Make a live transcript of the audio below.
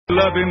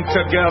love Him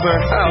together.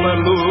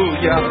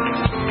 Hallelujah.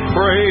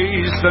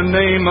 Praise the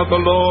name of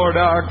the Lord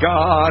our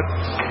God.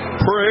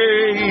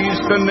 Praise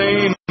the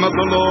name of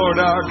the Lord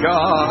our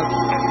God.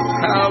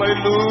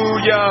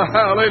 Hallelujah.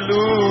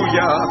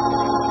 Hallelujah.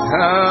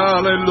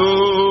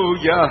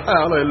 Hallelujah.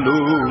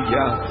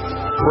 Hallelujah.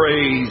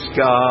 Praise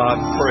God.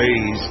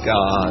 Praise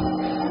God.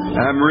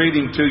 I'm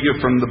reading to you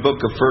from the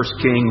book of 1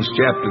 Kings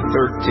chapter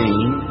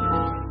 13.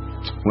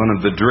 One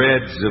of the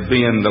dreads of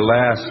being the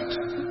last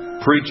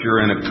preacher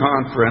in a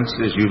conference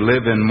is you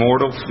live in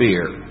mortal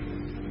fear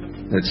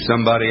that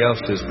somebody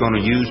else is going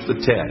to use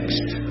the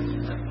text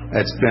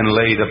that's been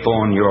laid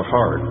upon your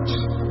heart.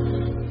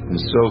 And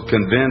so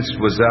convinced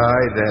was I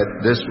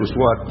that this was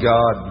what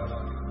God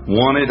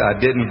wanted. I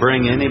didn't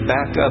bring any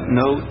backup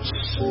notes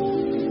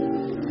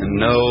and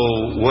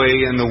no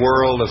way in the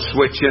world of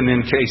switching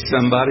in case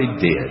somebody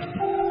did.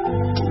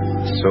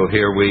 So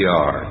here we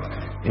are.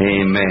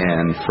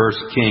 Amen. 1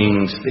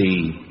 Kings,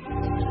 the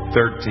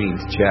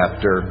 13th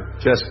chapter.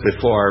 Just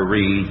before I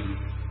read,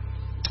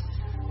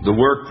 the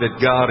work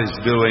that God is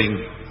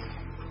doing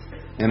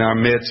in our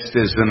midst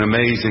is an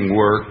amazing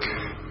work,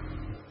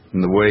 in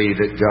the way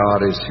that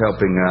God is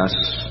helping us.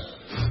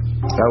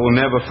 I will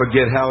never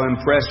forget how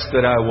impressed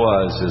that I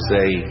was as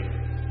a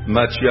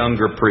much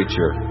younger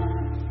preacher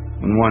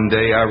when one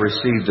day I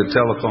received a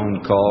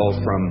telephone call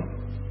from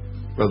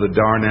Brother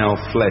Darnell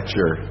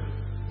Fletcher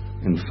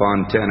in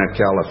Fontana,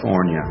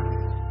 California,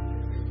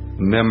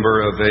 a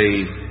member of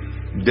a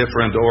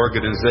different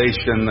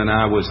organization than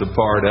I was a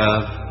part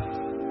of.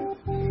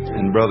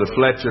 And Brother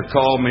Fletcher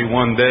called me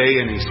one day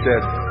and he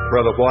said,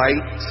 Brother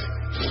White,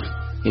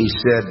 he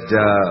said,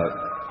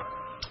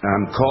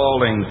 I'm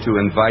calling to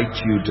invite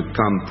you to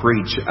come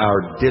preach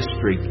our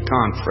district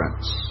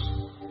conference.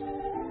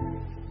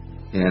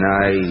 And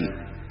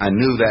I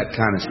knew that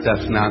kind of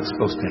stuff's not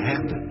supposed to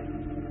happen.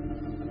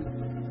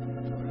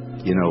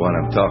 You know what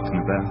I'm talking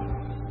about?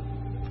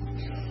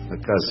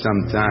 Because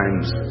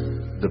sometimes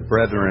the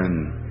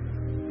brethren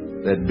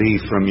that be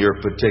from your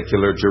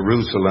particular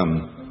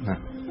Jerusalem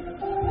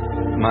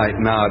might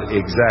not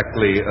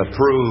exactly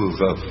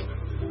approve of,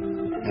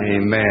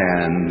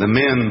 amen, the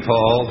men,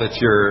 Paul, that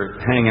you're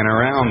hanging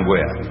around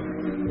with.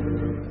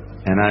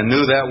 And I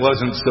knew that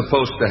wasn't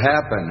supposed to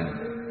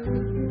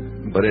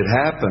happen, but it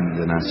happened.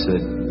 And I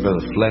said,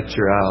 Brother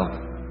Fletcher,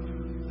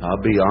 I'll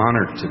be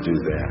honored to do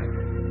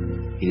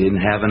that. He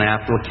didn't have an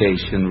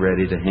application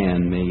ready to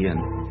hand me and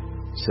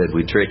said,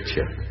 we tricked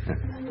you.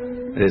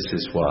 This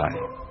is why.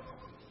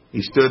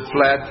 He stood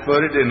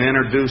flat-footed and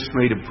introduced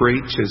me to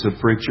preach as a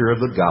preacher of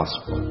the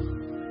gospel,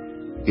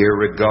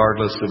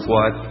 irregardless of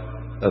what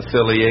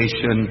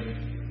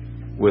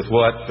affiliation with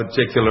what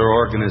particular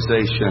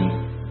organization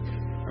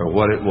or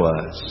what it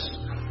was.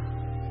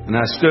 And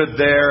I stood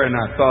there and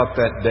I thought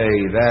that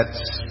day,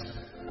 that's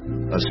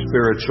a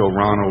spiritual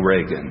Ronald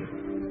Reagan.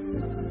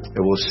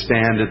 It will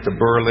stand at the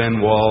Berlin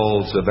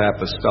walls of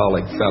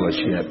apostolic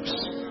fellowships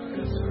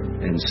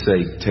and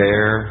say,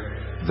 tear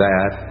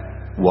that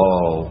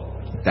wall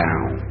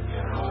down.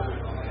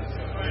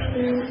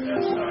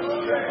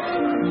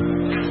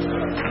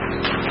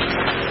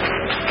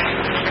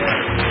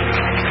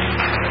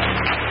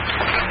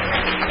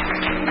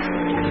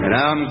 And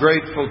I'm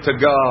grateful to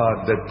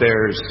God that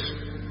there's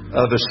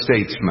other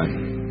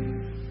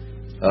statesmen,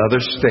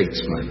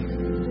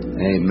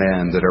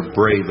 amen, that are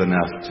brave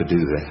enough to do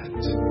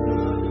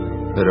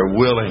that are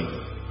willing,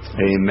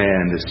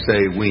 amen, to say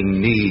we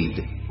need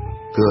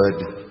good,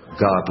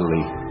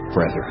 godly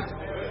brethren.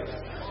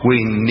 We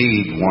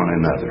need one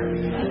another.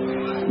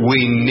 We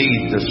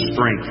need the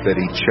strength that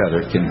each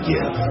other can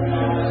give.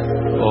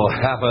 Oh,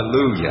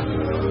 hallelujah.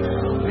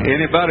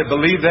 Anybody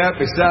believe that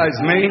besides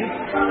me?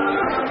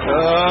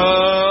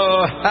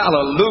 Oh,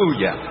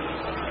 hallelujah.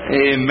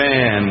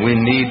 Amen. We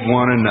need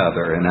one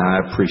another, and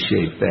I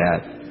appreciate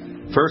that.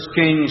 1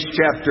 Kings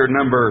chapter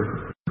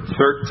number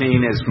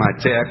 13 is my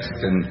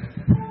text, and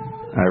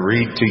I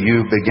read to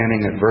you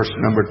beginning at verse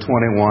number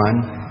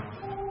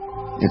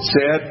 21. It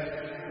said,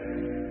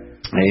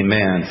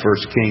 amen. 1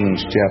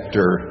 Kings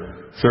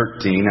chapter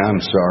 13.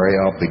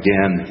 I'll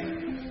begin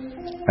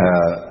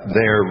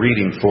there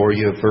reading for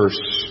you verse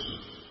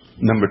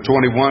number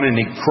 21. And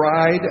he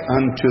cried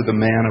unto the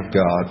man of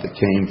God that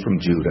came from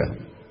Judah,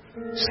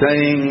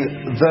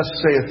 saying, Thus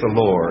saith the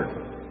Lord,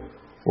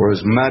 For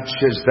as much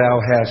as thou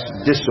hast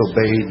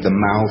disobeyed the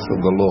mouth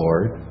of the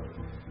Lord,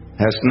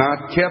 hast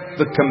not kept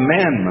the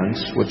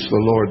commandments which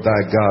the Lord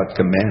thy God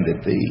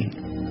commanded thee,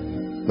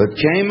 but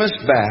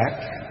camest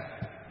back,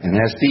 and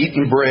hast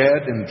eaten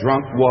bread and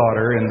drunk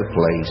water in the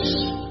place,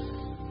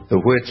 the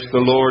which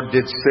the Lord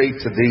did say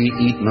to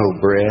thee, Eat no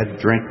bread,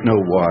 drink no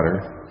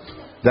water,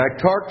 thy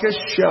carcass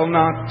shall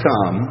not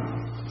come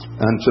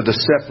unto the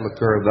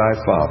sepulchre of thy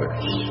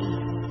fathers.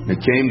 And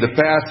it came to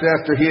pass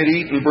after he had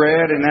eaten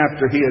bread and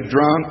after he had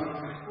drunk,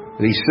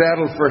 that he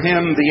saddled for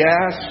him the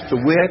ass, to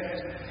wit,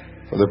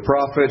 for the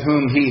prophet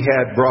whom he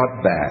had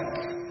brought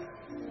back.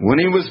 When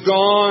he was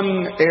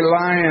gone, a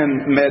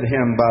lion met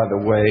him by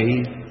the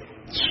way,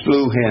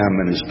 slew him,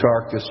 and his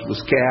carcass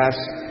was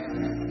cast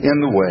in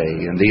the way,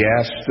 and the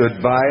ass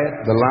stood by it.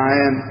 The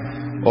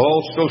lion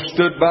also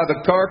stood by the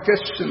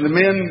carcass,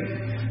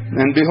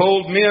 and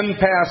behold, men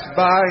passed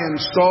by and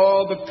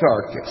saw the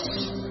carcass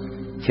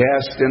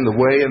cast in the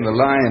way, and the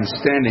lion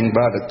standing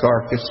by the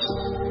carcass.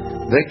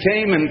 They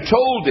came and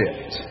told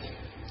it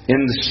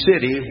in the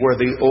city where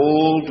the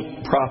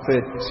old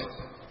prophet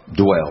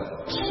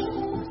dwelt.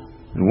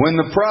 And when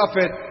the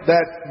prophet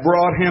that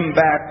brought him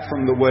back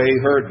from the way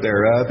heard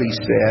thereof, he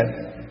said,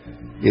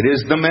 It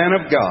is the man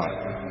of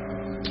God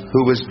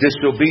who was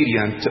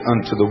disobedient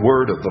unto the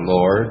word of the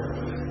Lord.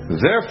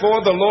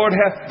 Therefore the Lord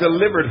hath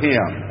delivered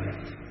him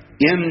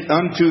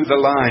unto the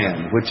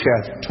lion, which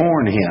hath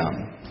torn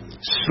him,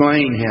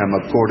 slain him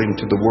according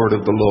to the word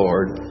of the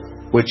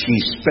Lord, which he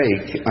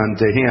spake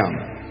unto him.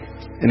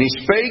 And he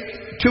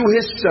spake to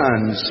his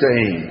sons,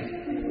 saying,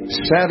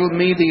 Saddle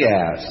me the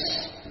ass.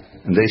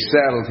 And they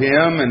saddled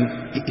him, and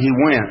he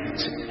went,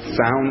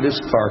 found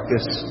his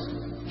carcass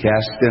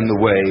cast in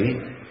the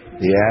way,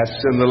 the ass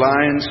and the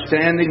lion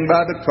standing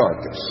by the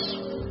carcass.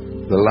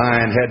 The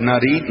lion had not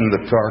eaten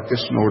the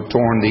carcass, nor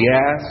torn the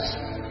ass.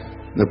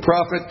 The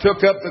prophet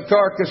took up the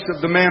carcass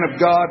of the man of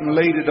God and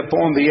laid it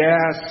upon the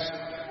ass,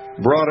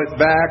 brought it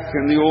back,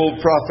 and the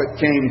old prophet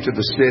came to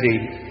the city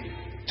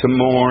to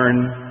mourn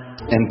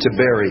and to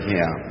bury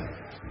him.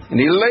 And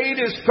he laid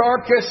his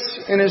carcass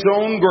in his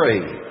own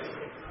grave.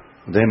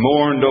 They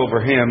mourned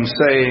over him,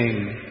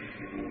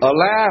 saying,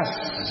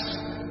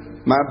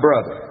 Alas, my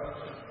brother.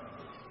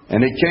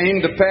 And it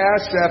came to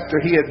pass after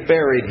he had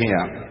buried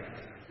him,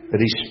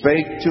 that he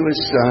spake to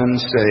his son,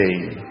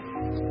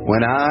 saying,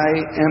 When I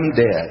am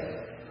dead,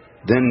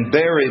 then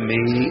bury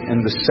me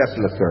in the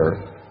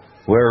sepulchre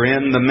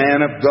wherein the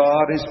man of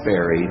God is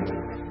buried.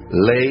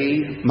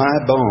 Lay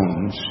my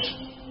bones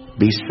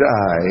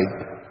beside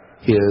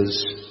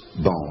his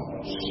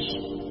bones.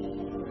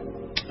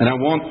 And I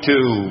want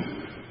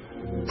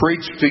to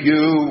preach to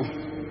you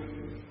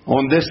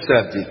on this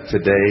subject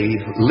today,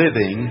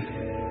 living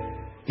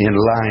in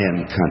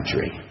lion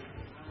country.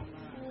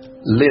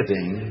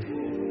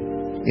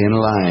 Living in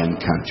lion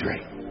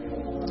country.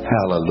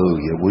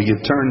 Hallelujah. Will you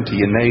turn to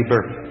your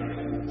neighbor?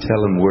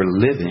 Tell him we're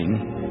living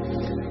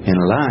in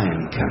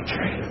lion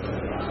country.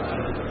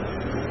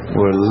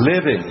 We're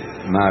living,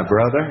 my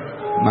brother,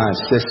 my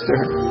sister,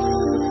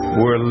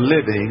 we're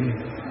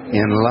living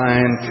in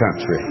lion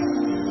country.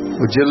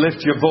 Would you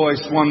lift your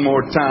voice one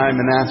more time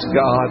and ask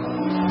God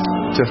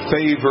to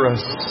favor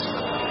us?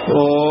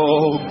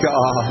 Oh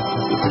God,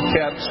 the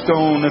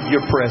capstone of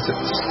your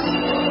presence.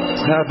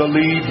 I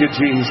believe you,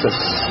 Jesus.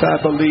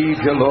 I believe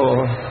you,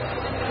 Lord.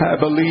 I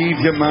believe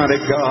you, mighty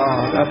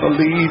God. I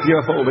believe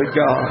you, holy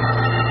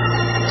God.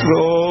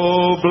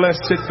 Oh,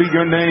 blessed be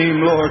your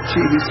name, Lord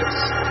Jesus.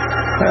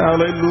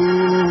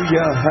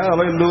 Hallelujah,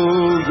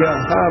 hallelujah,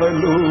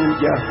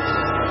 hallelujah.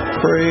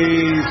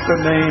 Praise the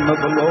name of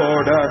the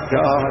Lord our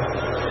God.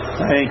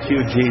 Thank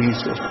you,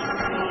 Jesus.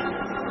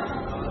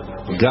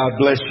 God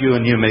bless you,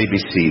 and you may be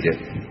seated.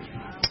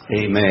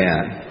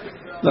 Amen.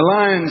 The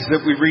lions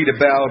that we read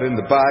about in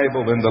the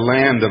Bible in the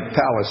land of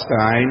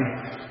Palestine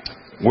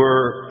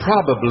were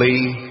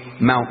probably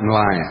mountain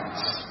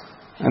lions.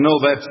 I know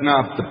that's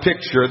not the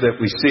picture that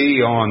we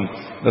see on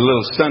the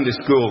little Sunday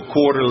school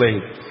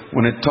quarterly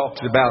when it talks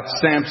about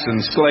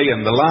Samson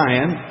slaying the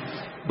lion.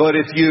 But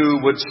if you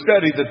would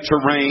study the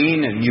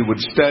terrain and you would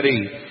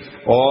study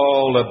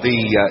all of the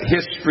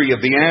history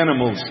of the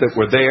animals that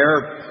were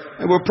there,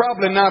 they were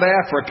probably not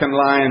African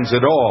lions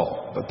at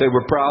all, but they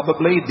were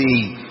probably the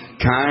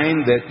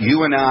kind that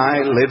you and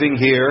I living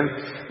here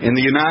in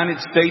the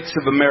United States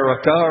of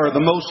America are the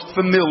most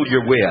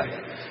familiar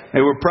with. They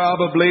were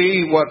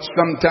probably what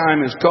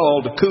sometimes is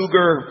called a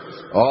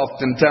cougar.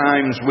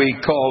 Oftentimes we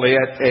call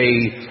it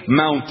a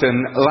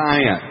mountain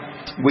lion.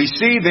 We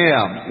see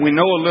them. We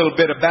know a little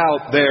bit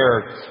about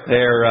their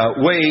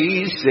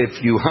ways.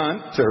 If you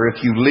hunt or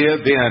if you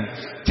live in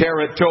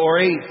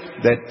territory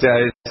that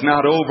is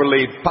not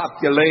overly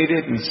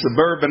populated and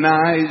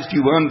suburbanized,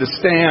 you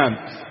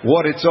understand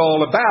what it's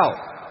all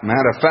about.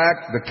 Matter of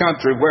fact, the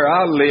country where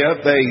I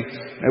live, they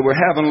were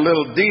having a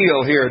little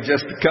deal here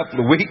just a couple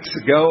of weeks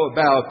ago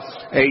about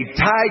a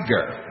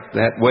tiger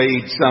that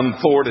weighed some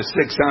 400 to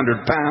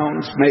 600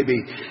 pounds.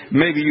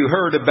 Maybe you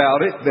heard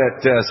about it,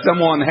 that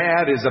someone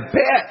had as a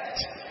pet.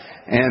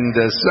 And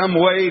some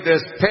way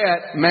this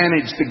pet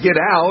managed to get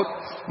out.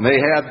 They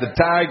had the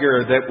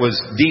tiger that was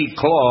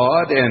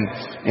declawed,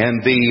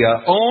 and the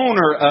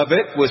owner of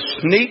it was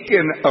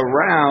sneaking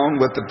around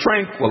with a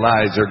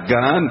tranquilizer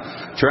gun,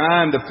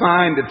 trying to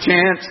find a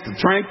chance to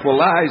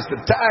tranquilize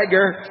the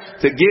tiger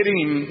to get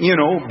him,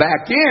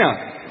 back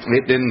in.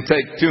 It didn't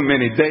take too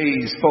many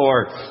days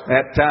for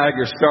that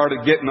tiger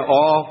started getting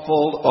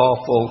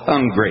awful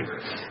hungry.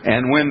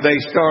 And when they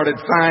started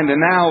finding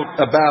out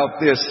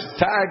about this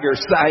tiger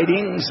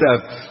sightings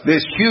of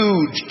this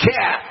huge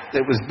cat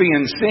that was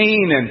being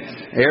seen in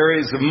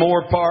areas of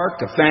Moore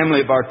Park. A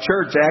family of our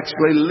church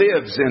actually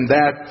lives in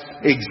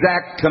that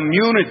exact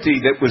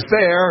community that was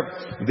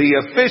there. The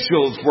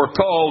officials were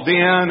called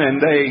in, and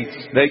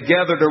they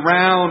gathered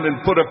around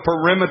and put a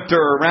perimeter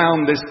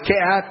around this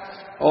cat.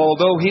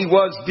 Although he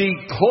was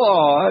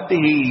declawed,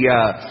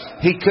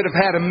 he could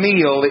have had a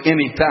meal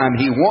anytime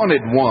he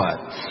wanted one.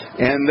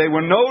 And they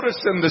were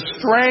noticing the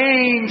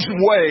strange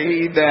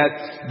way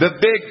that the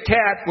big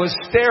cat was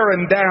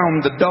staring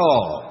down the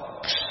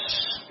dogs.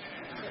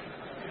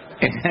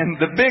 And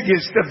the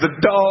biggest of the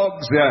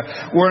dogs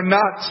were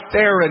not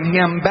staring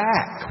him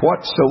back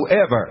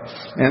whatsoever.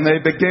 And they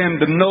began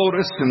to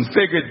notice and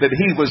figured that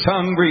he was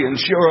hungry. And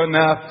sure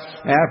enough,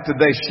 after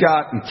they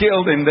shot and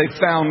killed him, they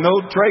found no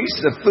trace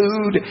of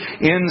food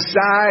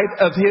inside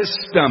of his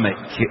stomach.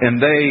 And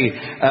they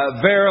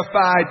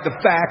verified the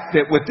fact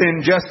that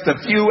within just a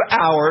few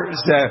hours,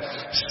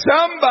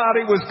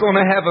 somebody was going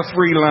to have a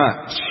free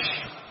lunch.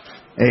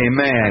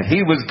 Amen.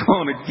 He was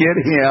going to get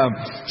him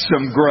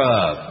some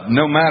grub,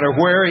 no matter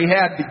where he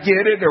had to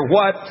get it or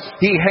what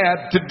he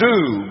had to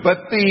do.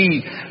 But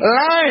the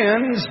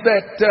lions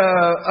that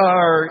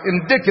are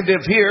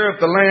indicative here of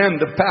the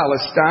land of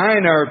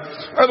Palestine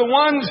are the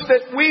ones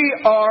that we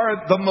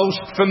are the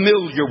most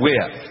familiar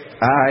with.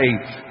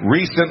 I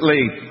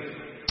recently,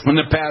 in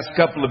the past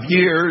couple of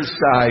years,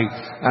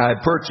 I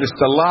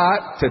purchased a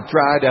lot to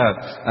try to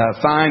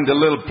find a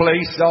little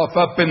place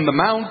up in the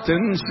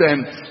mountains.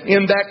 And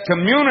in that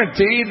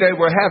community, they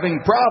were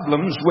having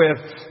problems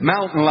with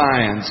mountain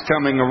lions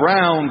coming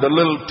around a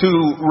little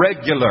too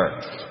regular.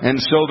 And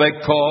so they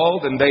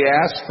called and they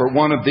asked for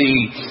one of the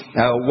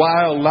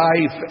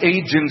wildlife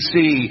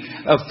agency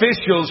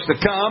officials to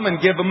come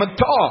and give them a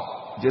talk.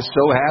 Just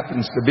so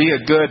happens to be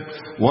a good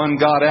One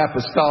God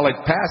apostolic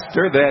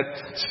pastor that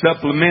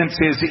supplements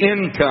his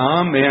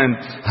income in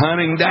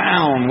hunting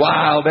down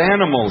wild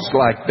animals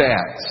like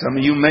that. Some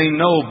of you may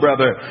know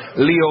Brother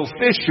Leo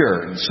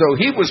Fisher. So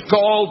he was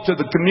called to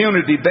the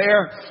community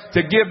there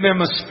to give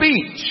them a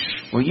speech.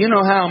 Well, you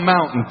know how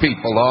mountain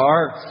people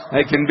are.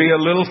 They can be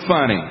a little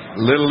funny, a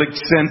little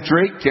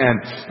eccentric,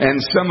 and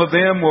some of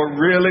them were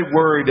really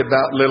worried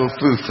about little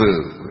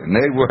foo-foo. And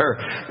they were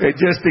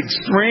just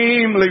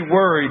extremely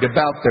worried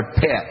about their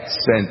pets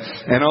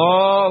and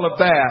all of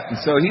that. And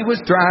so he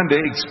was trying to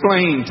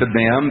explain to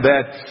them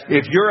that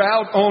if you're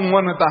out on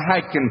one of the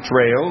hiking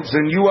trails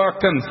and you are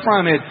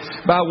confronted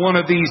by one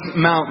of these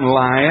mountain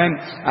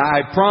lions,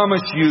 I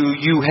promise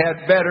you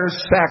had better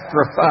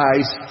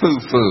sacrifice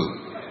foo-foo.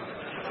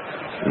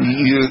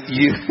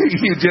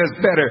 You just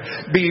better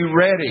be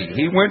ready.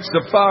 He went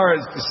so far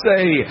as to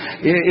say,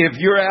 if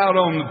you're out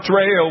on the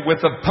trail with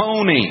a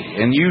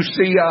pony and you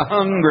see a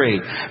hungry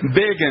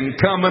biggin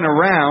coming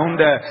around,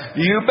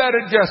 you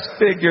better just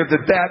figure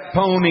that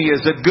pony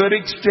is a good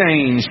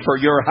exchange for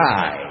your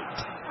hide.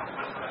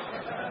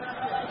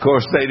 Of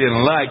course, they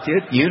didn't like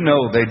it. You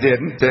know they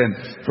didn't. And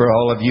for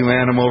all of you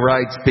animal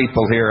rights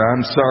people here,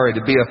 I'm sorry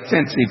to be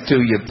offensive to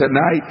you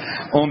tonight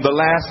on the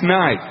last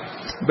night.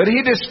 But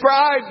he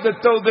described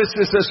that though this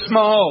is a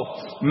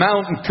small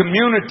mountain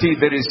community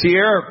that is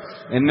here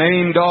and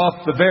named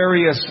off the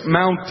various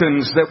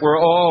mountains that were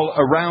all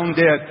around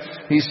it,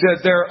 he said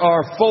there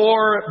are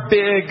 4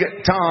 big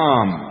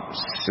toms.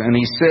 And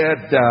he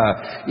said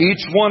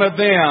each one of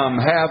them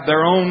have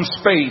their own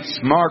space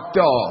marked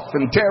off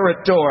and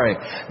territory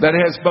that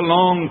has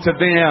belonged to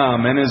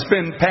them and has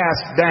been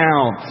passed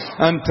down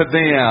unto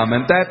them.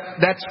 And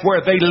that's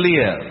where they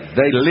live.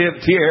 They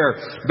lived here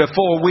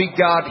before we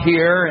got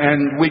here,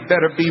 and we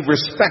better be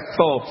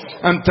respectful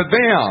unto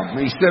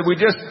them. He said we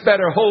just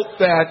better hope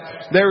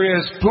that there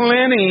is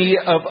plenty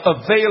of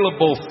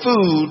available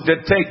food to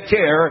take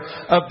care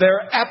of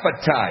their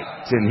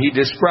appetite. And he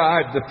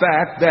described the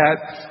fact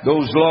that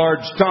those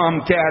large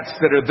tomcats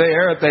that are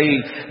there,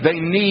 they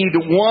need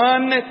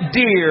 1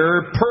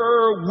 deer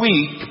per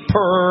week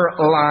per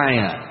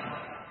lion.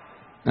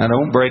 Now,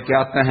 don't break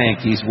out the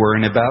hankies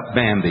worrying about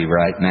Bambi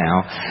right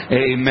now.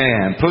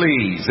 Amen.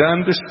 Please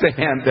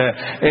understand,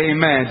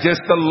 amen, just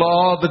the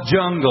law of the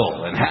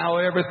jungle and how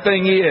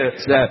everything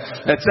is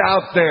that's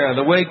out there,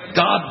 the way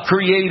God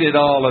created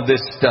all of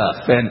this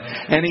stuff.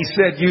 And he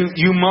said,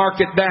 you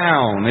mark it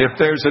down. If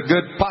there's a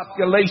good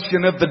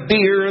population of the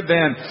deer,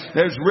 then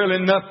there's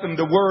really nothing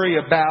to worry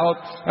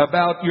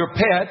about your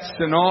pets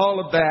and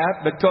all of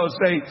that, because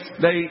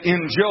they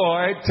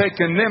enjoy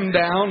taking them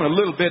down a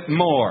little bit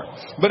more.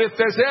 But if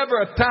there's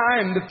ever a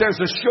time that there's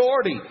a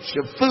shortage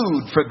of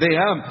food for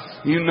them,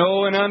 you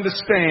know and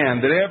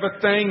understand that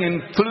everything,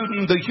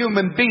 including the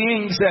human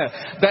beings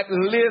that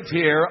live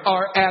here,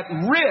 are at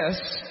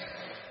risk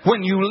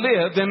when you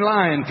live in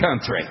lion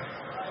country.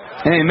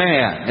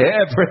 Amen.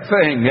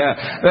 Everything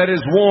that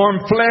is warm,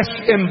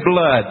 flesh and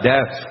blood,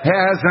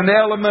 has an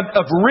element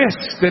of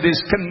risk that is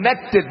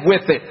connected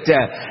with it,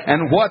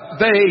 and what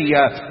they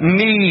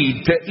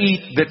need to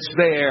eat that's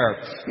there.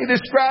 He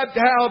described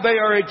how they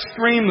are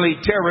extremely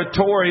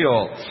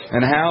territorial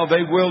and how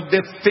they will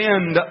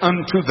defend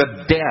unto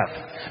the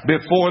death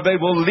before they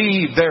will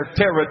leave their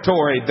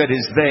territory that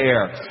is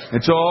there.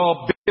 It's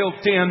all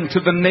built into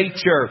the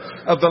nature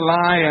of the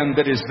lion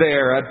that is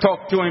there. I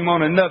talked to him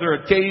on another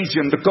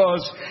occasion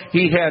because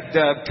he had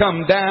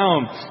come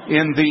down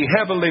in the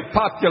heavily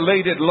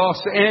populated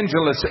Los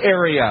Angeles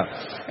area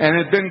and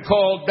had been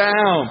called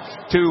down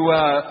to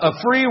a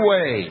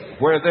freeway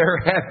where there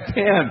had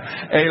been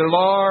a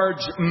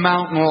large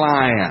mountain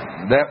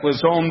lion that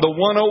was on the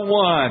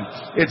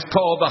 101. It's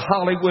called the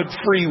Hollywood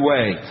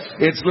Freeway.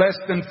 It's less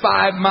than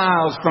 5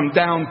 miles from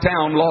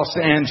downtown Los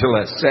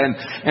Angeles.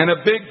 And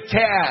a big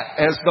cat,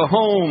 as the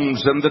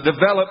homes and the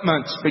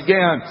developments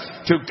began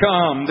to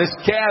come, this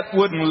cat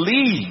wouldn't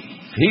leave.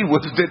 He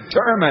was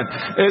determined,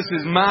 this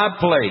is my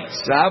place.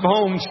 I've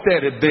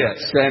homesteaded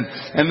this.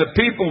 And the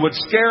people would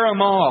scare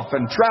him off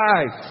and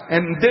try.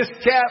 And this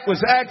cat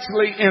was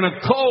actually in a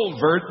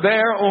culvert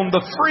there on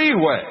the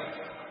freeway.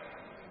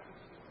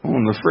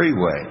 On the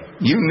freeway.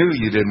 You knew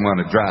you didn't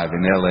want to drive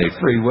in L.A.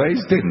 freeways,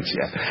 didn't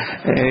you?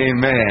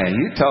 Amen.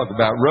 You talk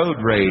about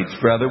road rage,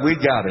 brother. We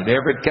got it.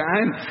 Every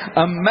kind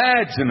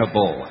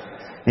imaginable.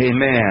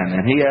 Amen.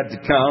 And he had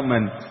to come,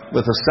 and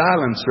with a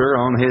silencer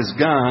on his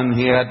gun,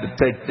 he had to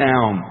take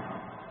down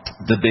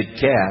the big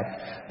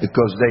cat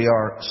because they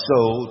are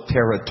so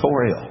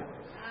territorial.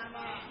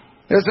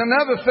 There's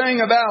another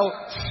thing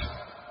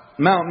about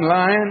mountain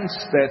lions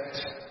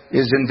that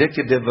is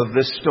indicative of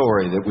this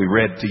story that we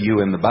read to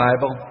you in the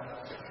Bible.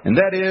 And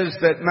that is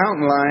that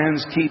mountain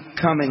lions keep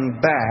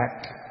coming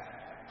back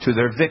to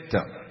their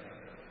victim.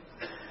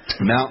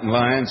 Mountain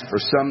lions, for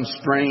some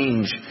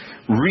strange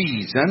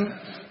reason,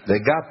 they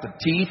got the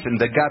teeth and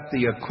they got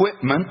the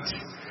equipment,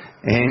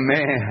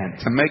 amen,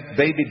 to make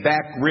baby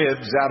back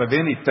ribs out of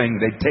anything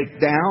they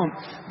take down.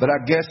 But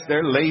I guess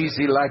they're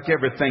lazy like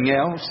everything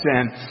else,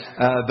 and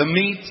the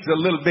meat's a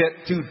little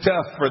bit too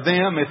tough for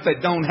them if they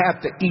don't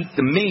have to eat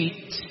the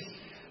meat.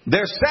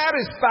 They're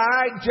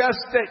satisfied just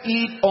to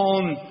eat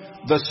on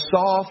the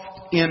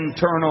soft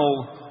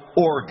internal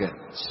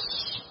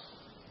organs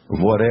of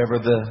whatever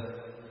the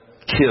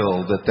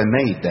kill that they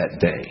made that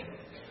day.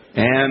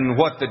 And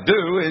what they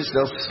do is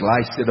they'll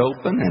slice it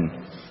open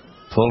and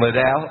pull it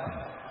out,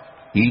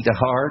 eat the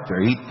heart or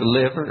eat the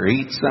liver or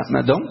eat something.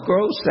 Now, don't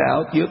gross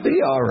out. You'll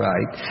be all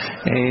right.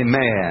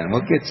 Amen.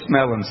 We'll get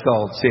smelling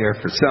salts here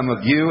for some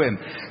of you in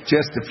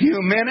just a few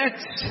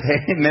minutes.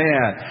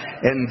 Amen.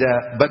 And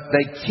but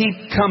they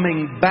keep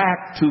coming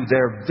back to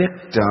their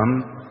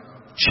victim,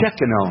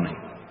 checking on him,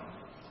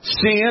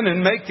 seeing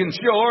and making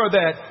sure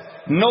that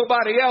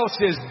nobody else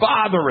is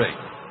bothering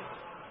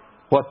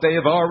what they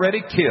have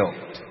already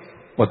killed,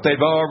 what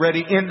they've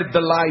already ended the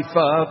life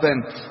of,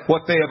 and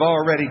what they have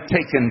already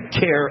taken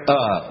care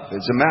of.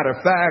 As a matter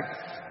of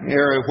fact,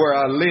 here where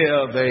I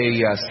live,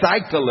 a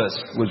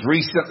cyclist was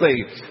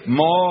recently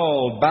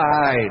mauled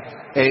by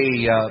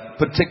a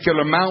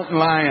particular mountain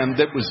lion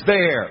that was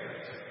there.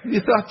 You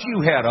thought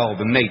you had all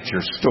the nature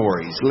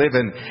stories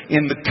living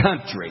in the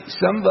country.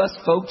 Some of us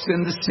folks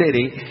in the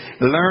city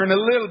learn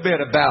a little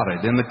bit about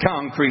it in the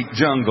concrete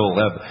jungle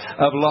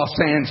of Los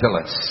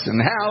Angeles,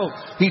 and how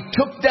he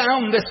took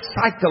down this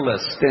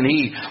cyclist and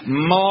he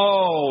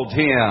mauled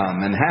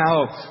him, and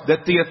how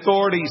that the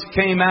authorities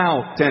came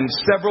out and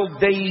several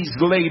days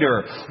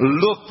later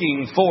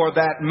looking for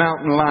that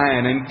mountain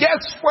lion. And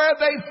guess where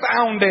they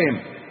found him?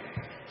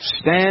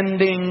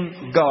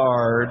 Standing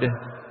guard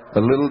a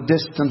little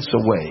distance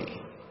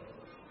away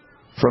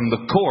from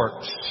the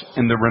corpse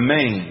and the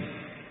remain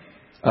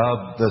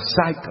of the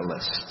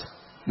cyclist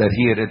that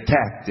he had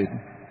attacked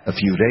a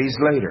few days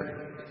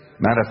later.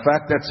 Matter of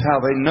fact, that's how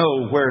they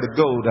know where to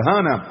go to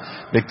hunt him,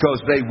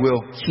 because they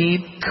will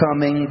keep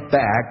coming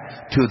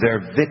back to their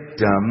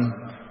victim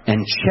and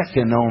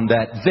checking on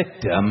that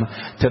victim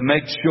to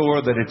make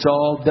sure that it's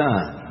all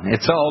done.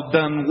 It's all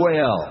done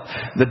well.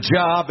 The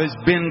job has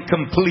been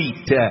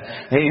complete.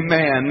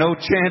 Amen. No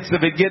chance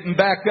of it getting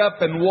back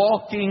up and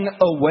walking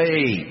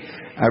away.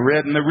 I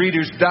read in the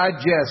Reader's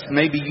Digest,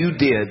 maybe you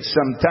did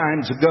some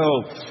times ago,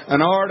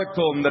 an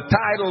article, and the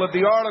title of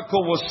the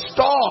article was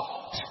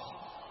Stalked.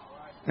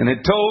 And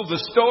it told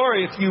the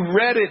story, if you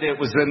read it, it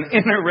was an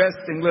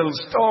interesting little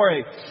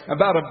story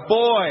about a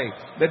boy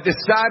that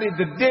decided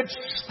to ditch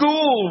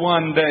school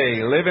one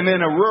day, living in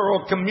a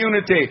rural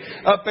community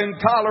up in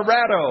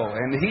Colorado.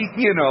 And he,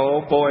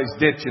 boys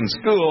ditching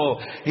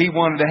school, he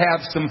wanted to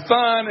have some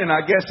fun, and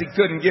I guess he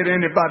couldn't get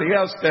anybody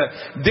else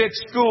to ditch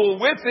school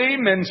with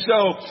him. And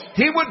so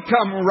he would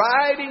come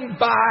riding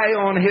by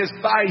on his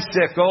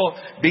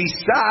bicycle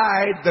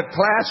beside the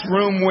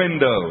classroom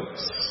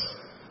windows.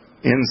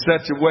 in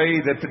such a way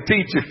that the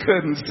teacher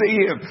couldn't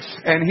see him.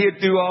 And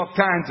he'd do all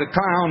kinds of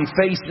clown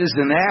faces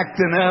and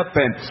acting up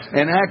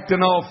and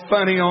acting all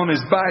funny on his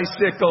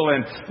bicycle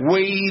and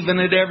waving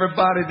at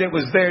everybody that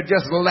was there,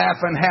 just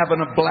laughing,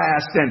 having a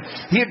blast. And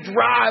he'd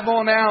drive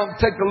on out,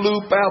 take a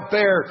loop out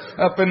there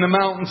up in the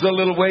mountains a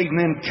little ways, and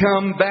then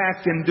come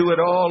back and do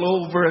it all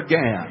over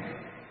again.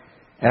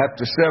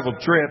 After several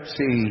trips,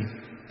 he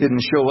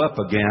didn't show up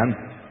again.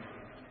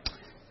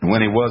 And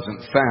when he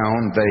wasn't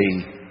found,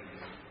 they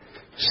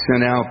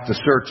sent out the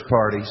search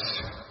parties,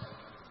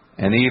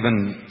 and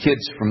even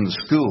kids from the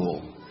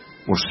school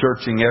were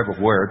searching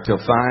everywhere till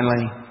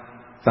finally,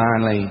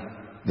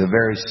 the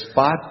very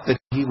spot that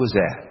he was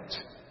at,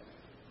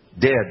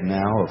 dead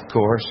now, of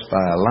course,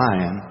 by a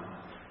lion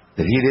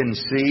that he didn't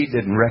see,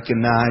 didn't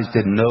recognize,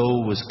 didn't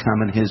know was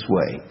coming his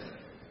way.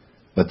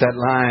 But that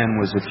lion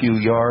was a few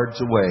yards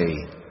away,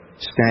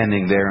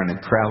 standing there in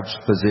a crouched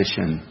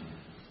position,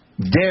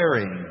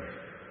 daring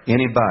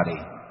anybody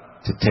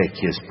to take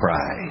his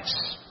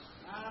prize.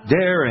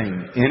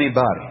 Daring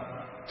anybody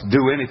to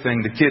do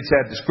anything. The kids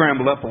had to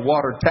scramble up a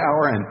water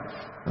tower, and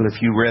well,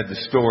 if you read the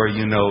story,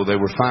 you know they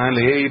were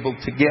finally able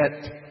to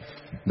get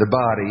the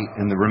body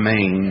and the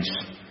remains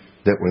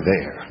that were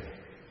there.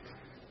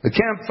 The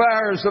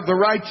campfires of the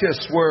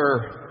righteous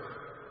were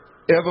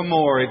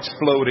evermore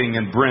exploding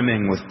and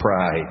brimming with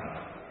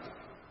pride.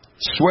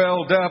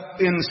 Swelled up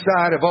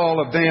inside of all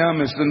of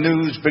them as the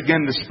news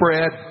began to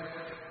spread,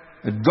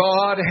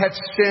 God had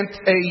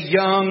sent a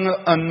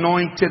young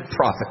anointed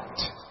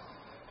prophet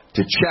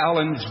to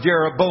challenge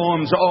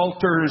Jeroboam's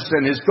altars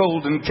and his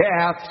golden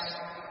calves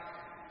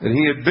that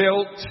he had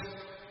built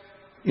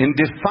in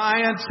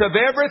defiance of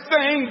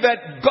everything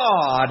that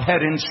God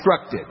had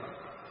instructed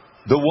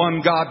the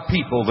one God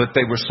people that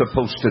they were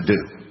supposed to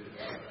do.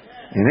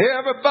 And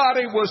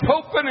everybody was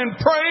hoping and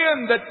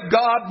praying that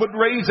God would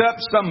raise up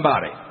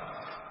somebody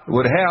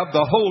would have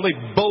the holy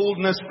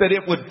boldness that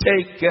it would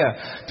take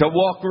to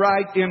walk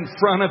right in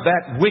front of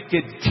that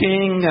wicked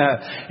king,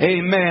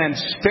 amen,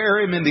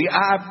 stare him in the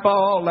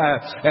eyeball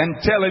and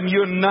tell him,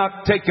 you're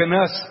not taking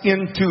us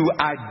into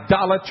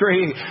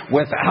idolatry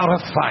without a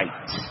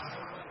fight.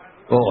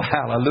 Oh,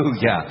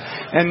 hallelujah.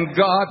 And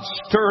God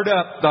stirred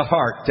up the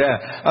heart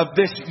of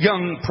this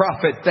young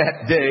prophet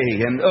that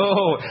day. And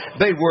oh,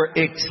 they were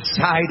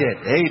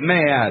excited.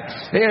 Amen.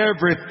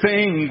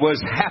 Everything was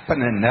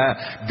happening.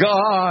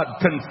 God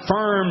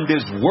confirmed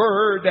His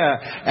word,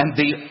 and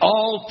the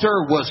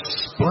altar was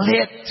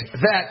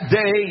split that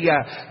day.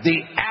 The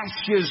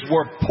ashes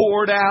were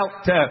poured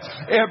out.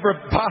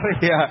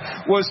 Everybody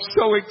was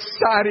so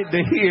excited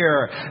to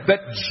hear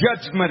that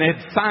judgment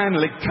had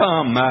finally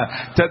come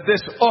to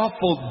this awful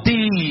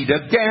deed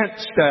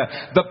against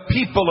the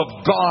people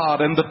of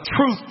God and the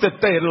truth that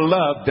they had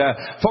loved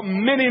for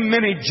many,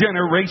 many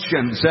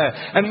generations.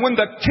 And when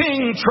the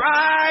king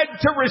tried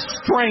to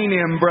restrain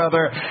him,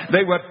 brother,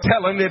 they were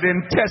telling it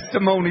in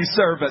testimony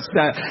service.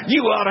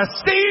 You ought to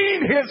have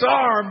seen his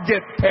arm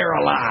get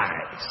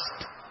paralyzed.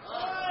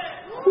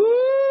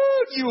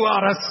 Ooh, you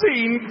ought to have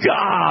seen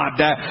God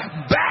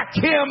back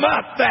him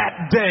up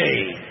that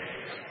day.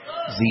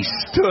 He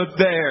stood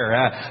there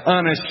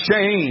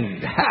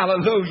unashamed,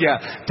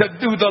 hallelujah, to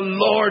do the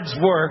Lord's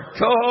work.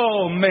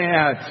 Oh,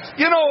 man.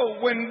 You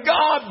know, when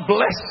God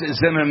blesses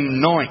and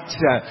anoints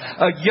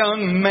a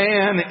young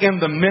man in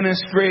the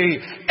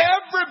ministry,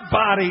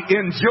 everybody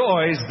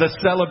enjoys the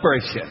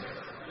celebration.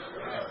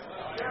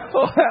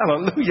 Oh,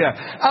 hallelujah.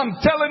 I'm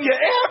telling you,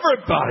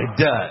 everybody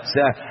does.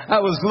 I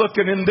was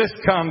looking in this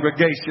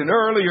congregation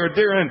earlier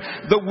during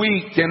the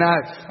week, and I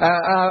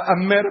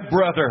met a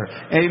brother,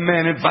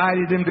 amen,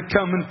 invited him to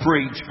come and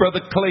preach,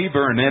 Brother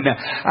Claiborne, and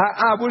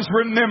I was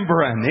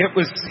remembering, it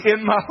was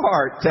in my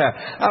heart,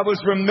 I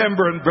was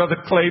remembering Brother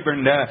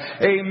Claiborne,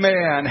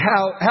 amen,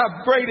 how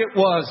great it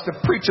was to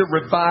preach a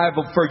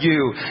revival for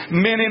you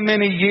many,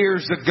 many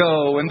years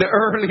ago in the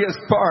earliest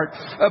part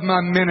of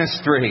my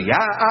ministry.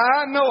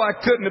 I know I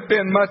couldn't have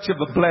been much of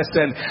a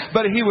blessing,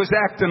 but he was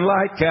acting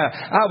like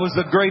I was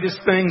the greatest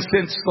thing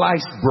since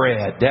sliced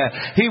bread.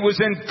 He was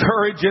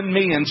encouraging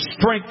me and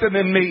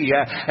strengthening me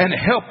and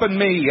helping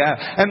me.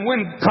 And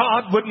when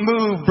God would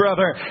move,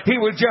 brother,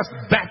 he was just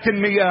backing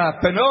me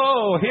up. And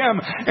oh, him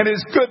and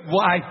his good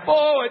wife,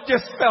 oh, it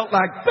just felt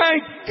like,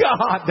 thank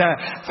God,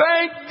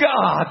 thank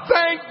God,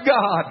 thank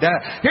God.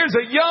 Here's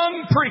a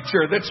young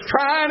preacher that's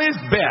trying his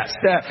best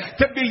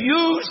to be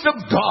used of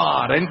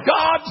God, and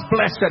God's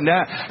blessing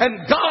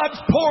and God's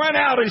pouring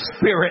out His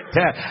Spirit.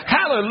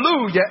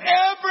 Hallelujah.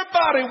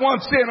 Everybody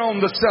wants in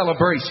on the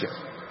celebration.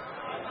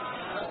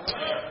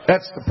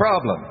 That's the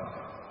problem.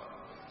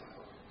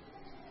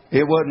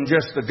 It wasn't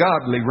just the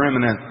godly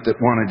remnant that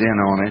wanted in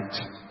on it.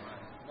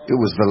 It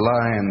was the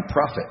lying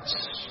prophets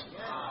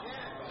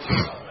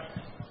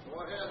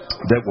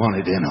that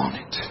wanted in on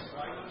it.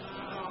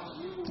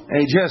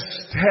 They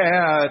just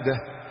had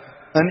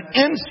an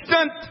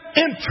instant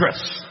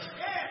interest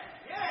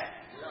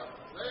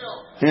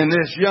in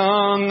this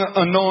young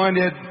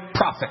anointed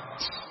prophet.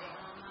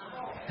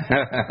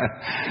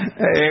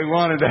 They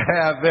wanted to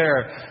have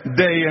their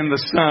day in the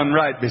sun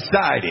right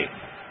beside him.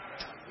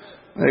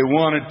 They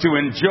wanted to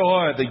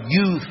enjoy the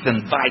youth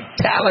and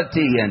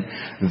vitality and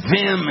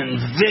vim and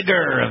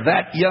vigor of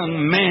that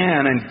young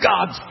man and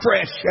God's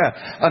fresh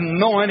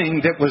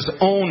anointing that was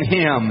on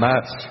him.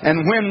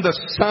 And when the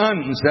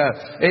sons,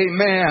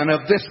 amen,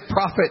 of this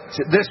prophet,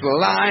 this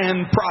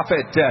lion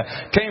prophet,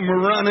 came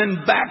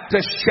running back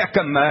to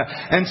Shechem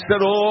and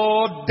said,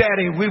 "Oh,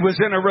 Daddy, we was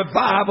in a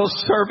revival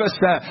service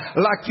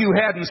like you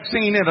hadn't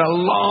seen in a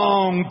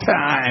long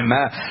time.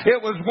 It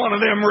was one of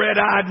them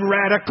red-eyed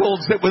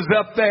radicals that was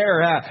up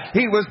there.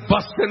 He was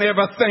busting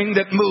everything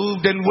that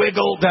moved and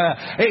wiggled.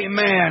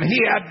 Amen. He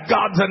had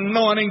God's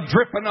anointing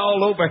dripping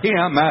all over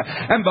him.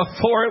 And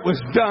before it was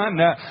done,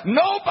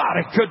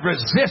 nobody could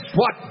resist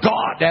what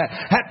God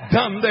had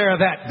done there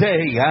that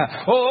day.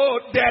 Oh,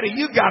 Daddy,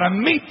 you got to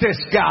meet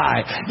this guy.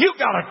 You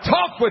got to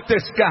talk with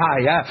this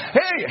guy.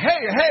 Hey,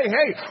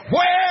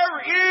 where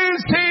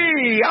is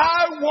he?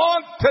 I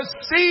want to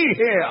see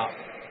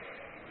him."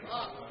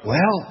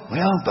 Well,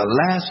 the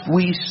last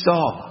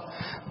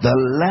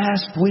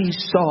we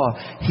saw,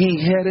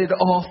 he headed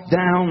off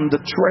down the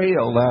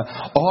trail,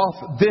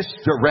 off this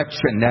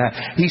direction.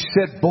 He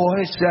said,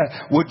 "Boys,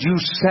 would you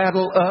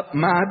saddle up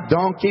my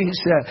donkeys?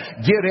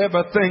 Get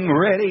everything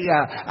ready.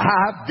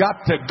 I've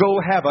got to go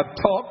have a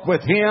talk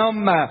with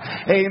him.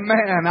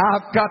 Amen.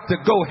 I've got to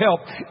go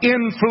help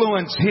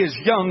influence his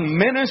young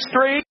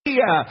ministry.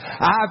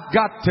 I've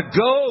got to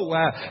go,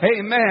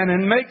 amen,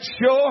 and make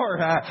sure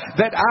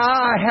that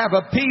I have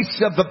a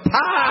piece of the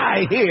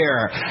pie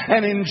here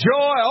and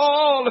enjoy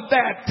all of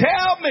that.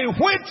 Tell me,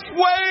 which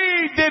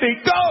way did he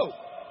go?"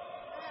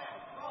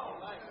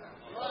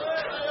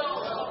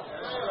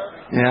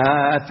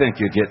 Yeah, I think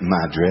you're getting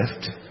my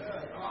drift.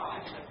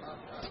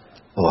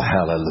 Oh,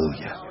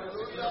 hallelujah.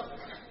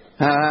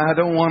 I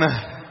don't want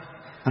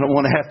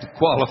to have to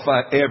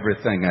qualify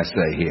everything I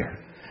say here.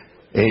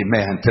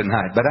 Amen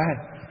tonight. But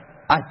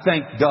I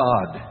thank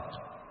God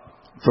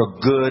for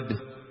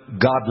good,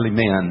 godly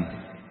men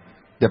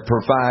that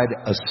provide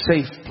a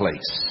safe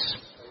place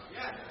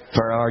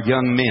for our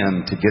young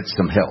men to get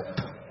some help.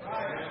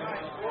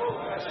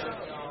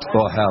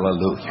 Oh,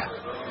 hallelujah.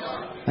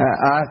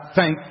 I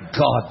thank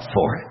God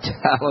for it.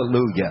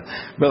 Hallelujah.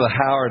 Brother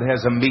Howard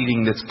has a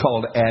meeting that's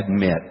called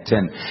Admit.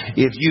 And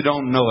if you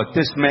don't know it,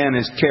 this man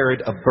has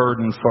carried a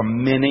burden for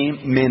many,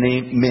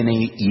 many,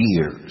 many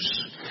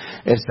years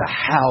as to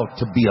how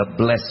to be a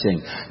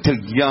blessing to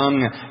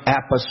young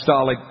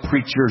apostolic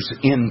preachers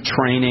in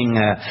training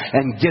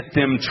and get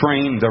them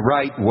trained the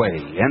right way.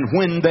 And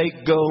when they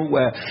go,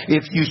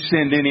 if you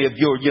send any of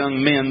your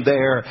young men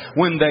there,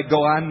 when they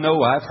go, I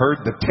know I've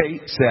heard the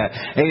tapes.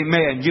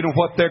 Amen. You know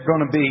what they're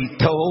going to be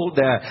told?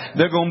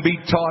 They're going to be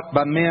taught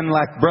by men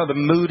like Brother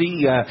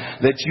Moody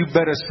that you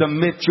better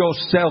submit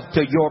yourself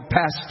to your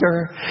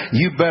pastor.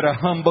 You better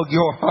humble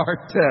your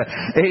heart.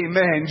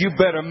 Amen. You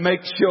better make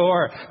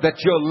sure that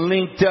you're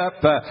linked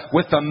up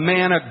with the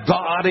man of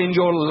God in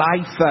your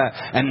life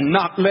and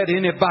not let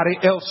anybody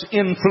else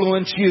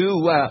influence you,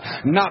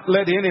 not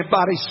let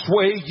anybody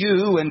sway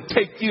you and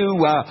take you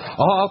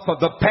off of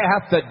the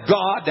path that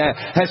God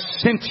has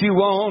sent you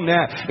on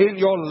in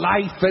your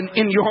life and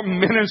in your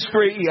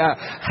ministry.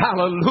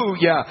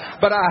 Hallelujah.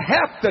 But I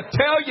have to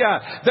tell you,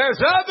 there's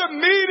other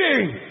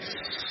meetings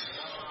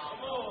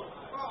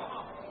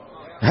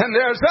and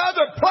there's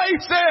other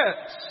places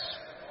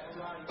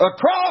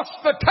across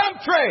the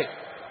country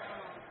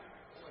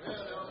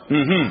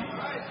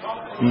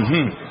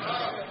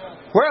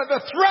where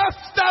the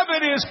thrust of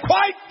it is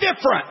quite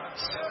different.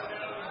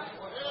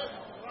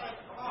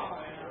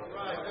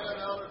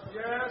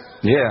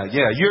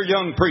 Yeah, your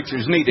young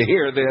preachers need to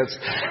hear this.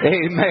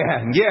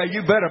 Amen. Yeah,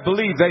 you better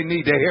believe they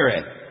need to hear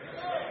it.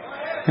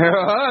 There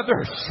are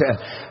others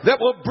that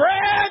will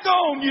brag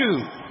on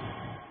you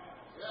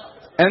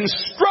and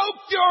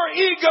stroke your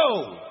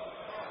ego.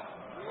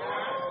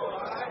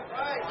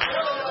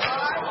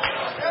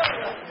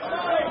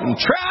 And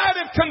try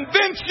to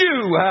convince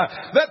you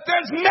that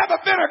there's never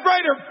been a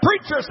greater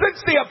preacher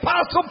since the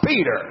Apostle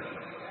Peter.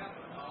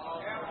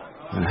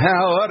 And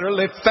how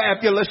utterly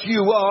fabulous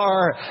you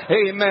are.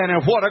 Amen.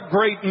 And what a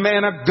great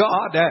man of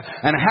God.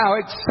 And how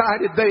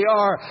excited they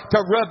are to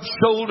rub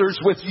shoulders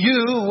with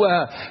you.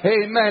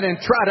 Amen.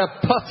 And try to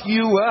puff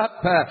you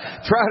up.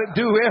 Try to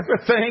do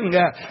everything.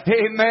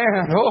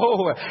 Amen.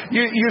 Oh,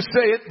 you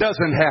say it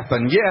doesn't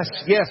happen.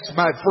 Yes,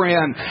 my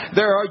friend.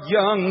 There are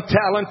young,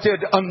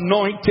 talented,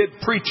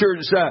 anointed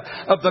preachers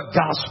of the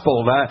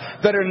gospel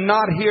that are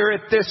not here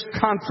at this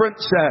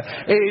conference.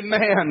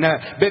 Amen.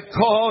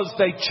 Because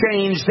they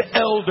changed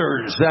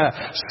elders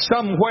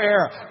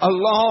somewhere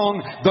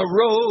along the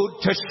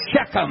road to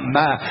Shechem.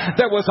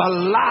 There was a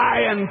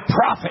lion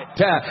prophet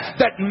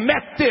that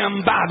met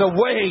them by the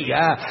way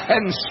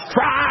and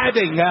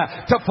striving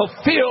to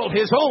fulfill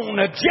his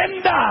own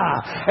agenda.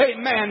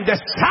 Amen.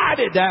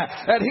 Decided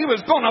that he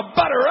was going to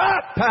butter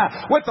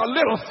up with a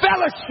little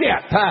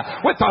fellowship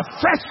with a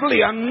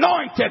freshly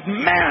anointed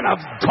man of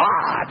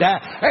God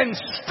and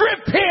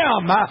strip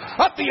him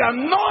of the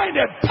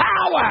anointed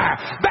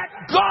power that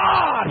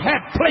God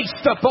had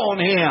placed upon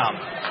him.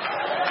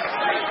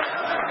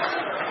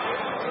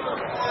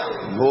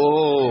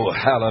 Oh,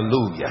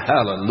 hallelujah,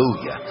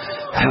 hallelujah,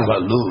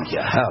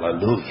 hallelujah,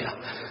 hallelujah.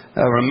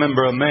 I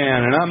remember a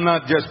man, and I'm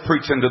not just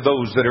preaching to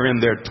those that are in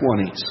their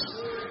 20s.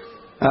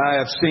 I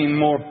have seen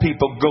more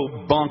people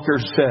go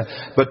bonkers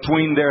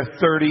between their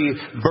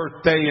 30th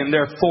birthday and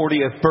their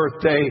 40th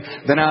birthday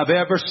than I've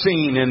ever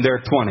seen in their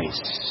 20s.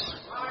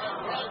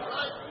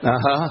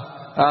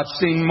 I've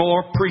seen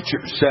more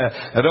preachers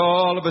that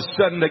all of a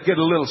sudden they get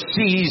a little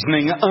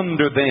seasoning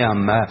under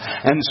them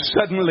and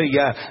suddenly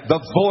the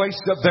voice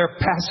of their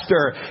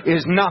pastor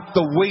is not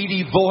the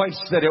weighty voice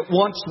that it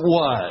once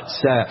was.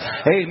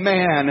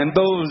 Amen. And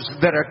those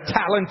that are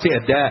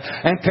talented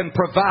and can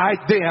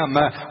provide them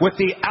with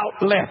the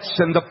outlets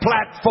and the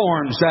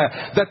platforms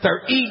that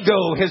their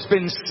ego has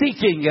been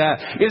seeking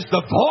is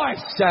the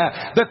voice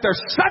that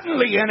they're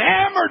suddenly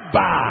enamored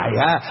by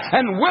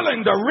and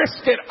willing to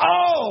risk it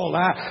all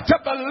to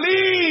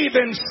believe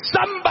in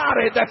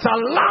somebody that's a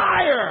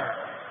liar.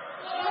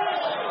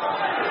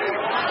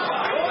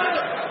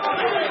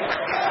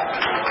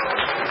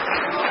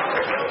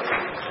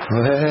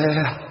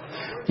 Well,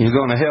 you're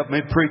going to help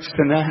me preach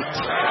tonight?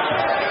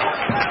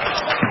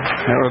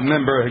 I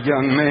remember a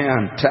young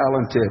man,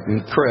 talented,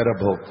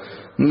 incredible,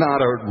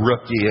 not a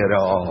rookie at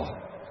all,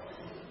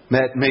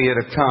 met me at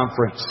a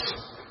conference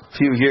a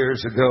few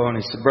years ago, and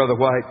he said, Brother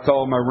White,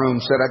 called my room,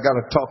 said, I got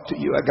to talk to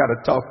you. I got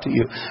to talk to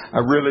you. I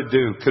really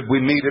do. Could we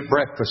meet at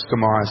breakfast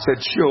tomorrow? I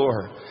said,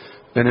 sure.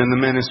 Been in the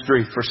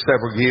ministry for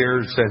several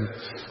years, and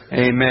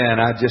amen,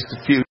 I'm just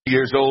a few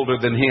years older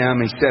than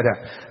him. He said,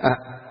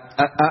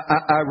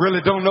 I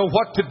really don't know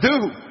what to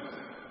do.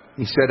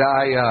 He said,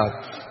 he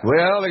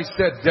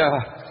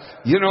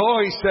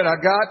said, I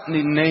got, and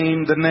he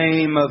named the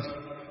name of,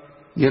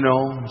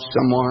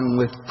 someone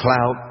with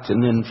clout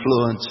and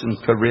influence and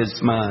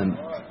charisma. And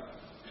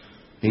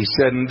he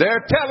said, and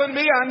they're telling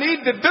me I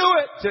need to do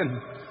it.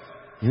 And,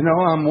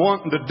 I'm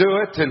wanting to do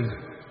it. And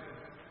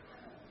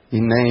he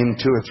named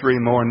 2 or 3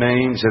 more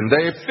names, and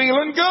they're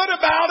feeling good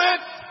about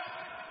it.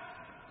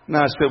 And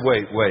I said,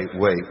 wait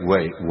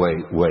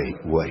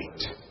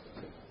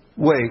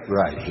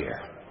right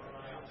here.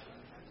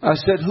 I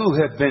said, who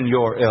have been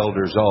your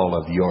elders all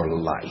of your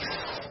life?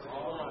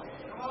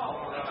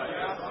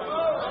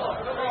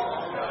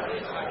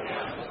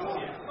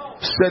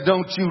 Said,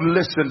 don't you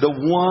listen to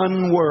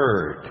one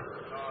word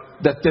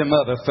that them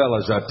other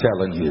fellas are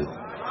telling you,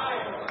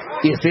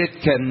 if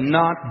it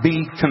cannot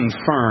be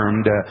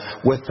confirmed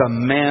with the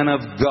man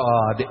of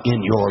God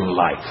in your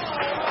life.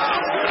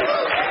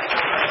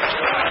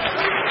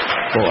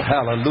 Oh,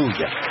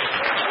 hallelujah.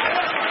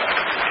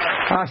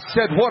 I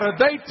said, what are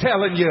they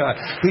telling you?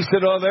 He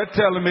said, oh, they're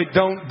telling me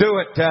don't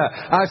do it.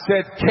 I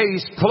said,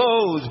 case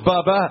closed,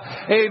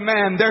 Bubba.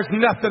 Amen. There's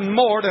nothing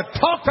more to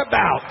talk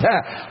about.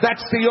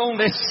 That's the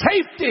only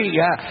safety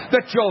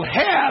that you'll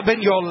have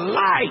in your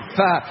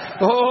life.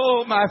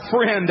 Oh, my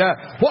friend,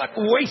 what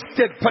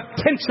wasted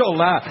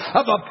potential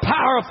of a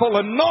powerful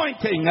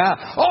anointing,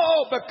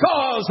 all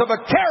because of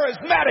a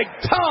charismatic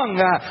tongue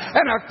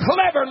and a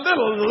clever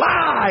little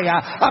lie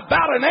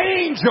about an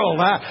angel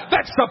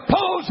that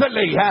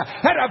supposedly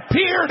had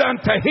appeared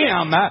unto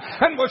him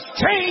and was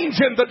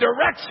changing the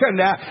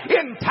direction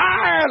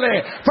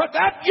entirely for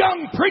that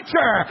young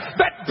preacher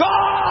that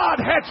God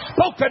had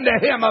spoken to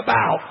him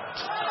about.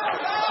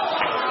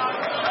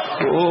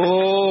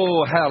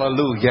 Oh,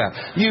 hallelujah.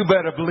 You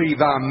better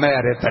believe I'm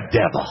mad at the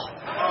devil.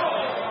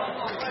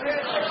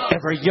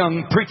 Every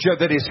young preacher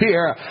that is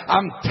here,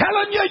 I'm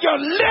telling you, you're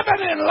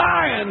living in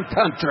lion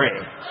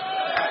country.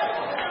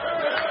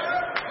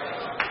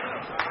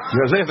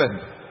 You're living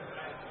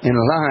in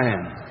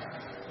lion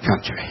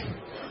country.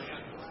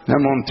 And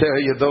I'm going to tell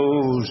you,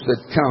 those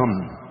that come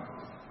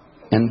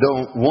and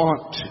don't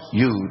want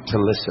you to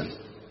listen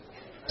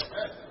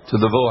to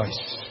the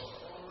voice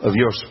of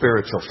your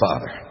spiritual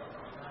father,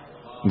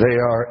 they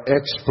are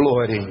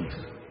exploiting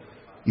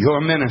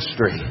your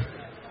ministry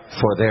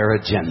for their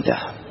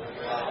agenda.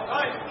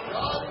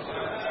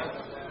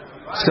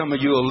 Some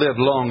of you will live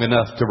long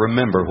enough to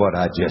remember what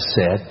I just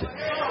said.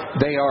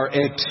 They are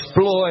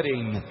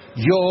exploiting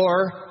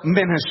your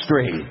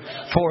ministry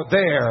for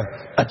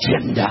their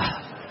agenda.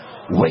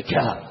 Wake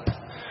up.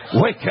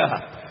 Wake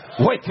up.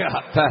 Wake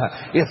up.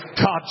 If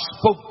God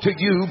spoke to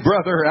you,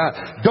 brother,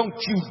 don't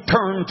you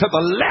turn to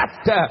the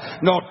left,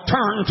 nor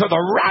turn to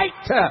the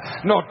right,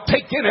 nor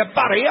take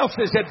anybody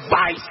else's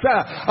advice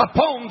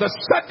upon the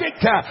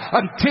subject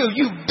until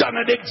you've done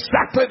it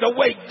exactly the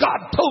way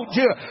God told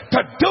you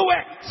to do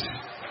it.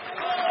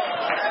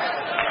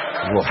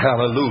 Well,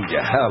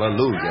 hallelujah,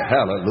 hallelujah,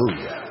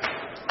 hallelujah.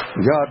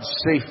 God's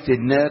safety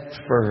net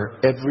for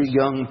every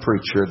young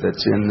preacher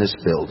that's in this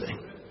building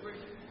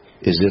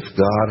is if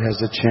God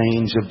has a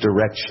change of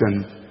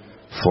direction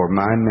for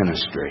my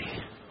ministry,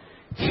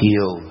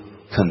 He'll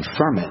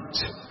confirm it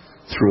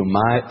through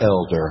my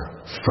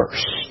elder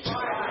first.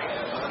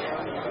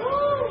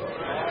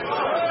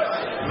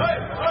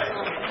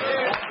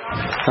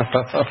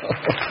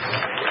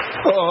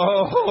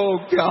 Oh,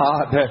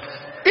 God.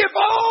 If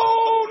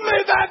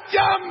only that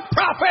young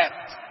prophet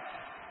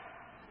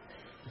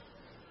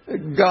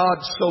God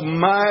so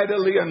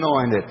mightily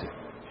anointed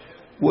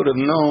would have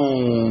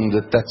known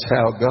that that's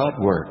how God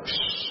works.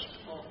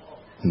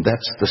 And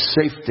that's the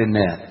safety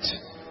net.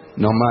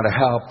 No matter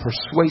how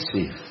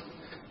persuasive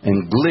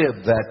and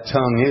glib that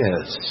tongue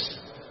is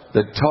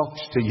that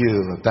talks to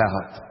you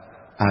about,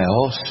 I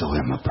also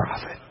am a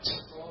prophet.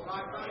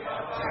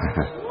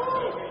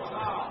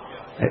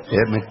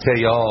 Let me tell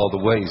you all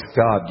the ways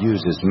God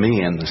uses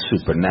me in the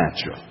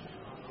supernatural.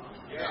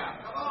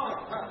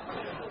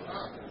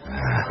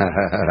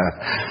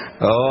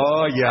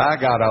 Oh, yeah, I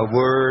got a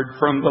word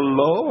from the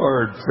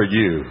Lord for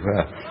you.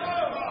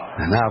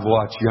 And I've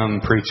watched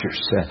young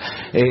preachers,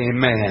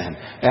 amen,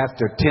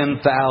 after 10,000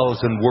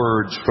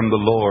 words from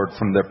the Lord,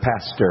 from their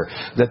pastor,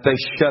 that they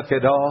shuck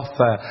it off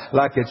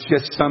like it's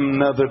just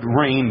some other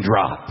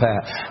raindrop.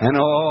 And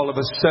all of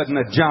a sudden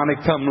a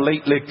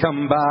Johnny-come-lately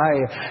come by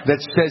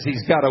that says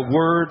he's got a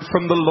word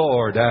from the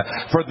Lord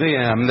for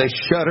them. They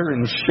shudder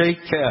and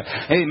shake,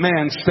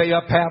 amen, stay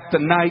up half the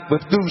night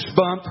with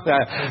goosebumps,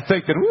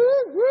 thinking,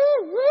 woo,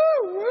 woo,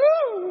 woo,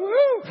 woo,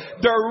 woo.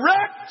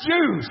 Direct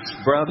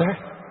juice, brother.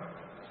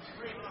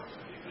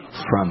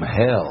 From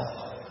hell.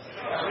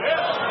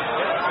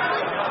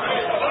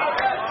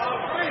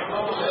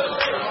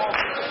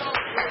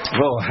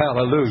 Oh,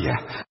 hallelujah.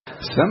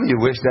 Some of you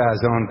wished I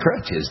was on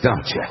crutches,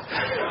 don't you?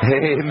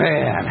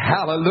 Amen.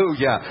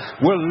 Hallelujah.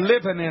 We're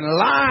living in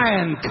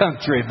lion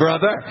country,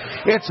 brother.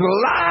 It's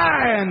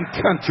lion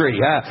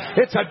country.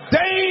 It's a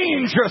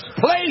dangerous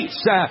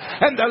place.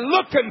 And they're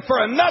looking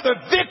for another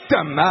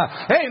victim.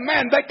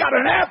 Amen. They got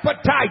an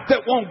appetite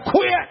that won't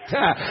quit.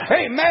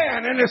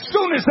 Amen. And as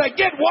soon as they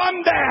get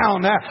one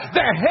down,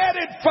 they're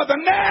headed for the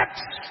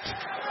next.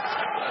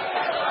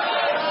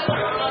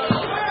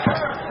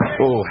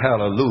 Oh,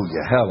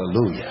 hallelujah.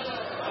 Hallelujah.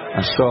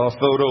 I saw a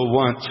photo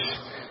once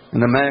in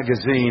a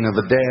magazine of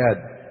a dad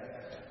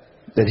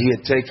that he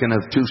had taken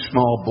of two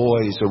small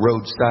boys, a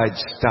roadside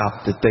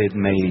stop that they had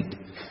made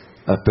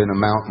up in a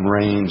mountain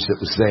range that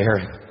was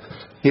there.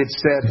 He had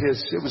set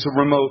it was a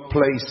remote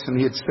place, and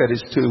he had set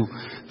his two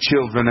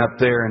children up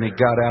there, and he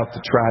got out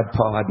the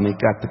tripod and he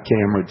got the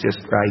camera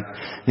just right,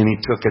 and he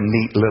took a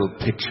neat little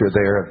picture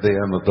there of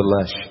them, of the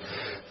lush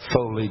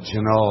foliage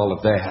and all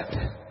of that.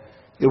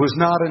 It was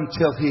not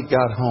until he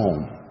got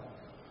home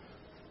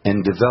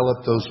and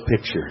developed those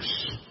pictures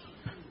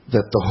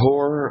that the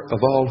horror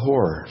of all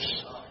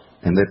horrors,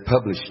 and they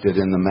published it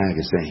in the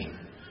magazine,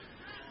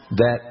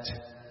 that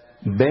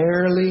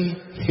barely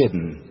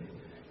hidden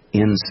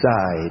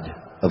inside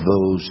of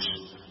those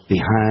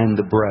behind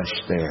the brush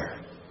there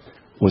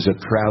was a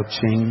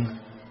crouching,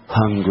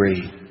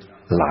 hungry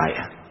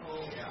lion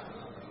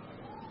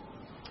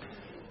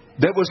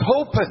that was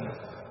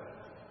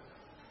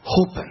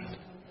hoping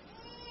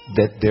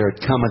that there'd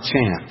come a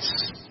chance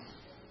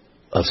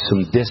of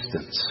some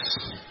distance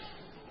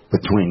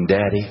between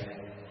Daddy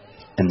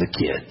and the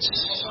kids.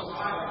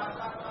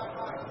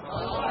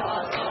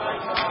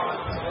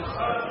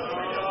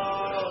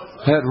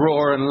 That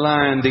roaring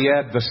lion, the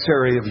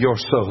adversary of your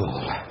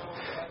soul,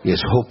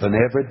 is hoping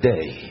every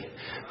day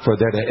for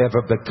there to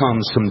ever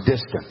become some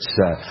distance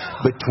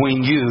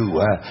between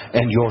you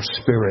and your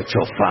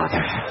spiritual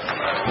father.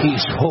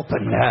 He's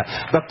hoping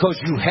because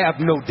you have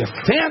no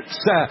defense,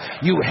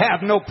 you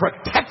have no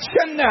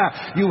protection,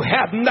 you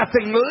have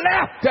nothing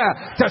left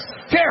to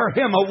scare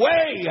him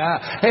away.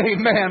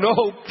 Amen.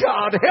 Oh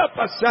God, help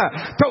us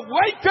to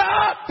wake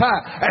up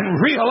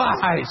and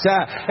realize,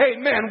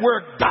 amen,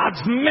 we're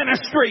God's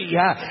ministry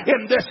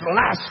in this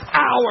last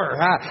hour.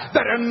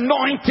 That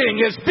anointing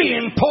is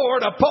being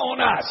poured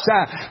upon us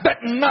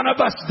that none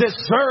of us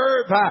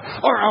deserve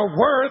or are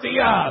worthy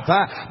of.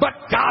 But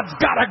God's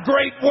got a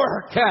great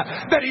work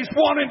that He's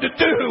wanting to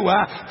do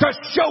to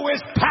show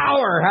His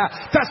power,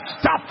 to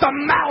stop the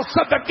mouths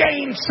of the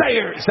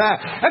gainsayers.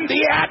 And the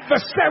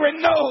adversary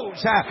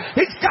knows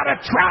he's got to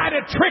try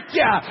to trick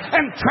you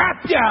and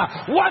trap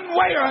you one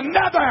way or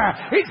another.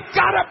 He's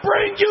got to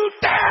bring you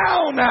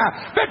down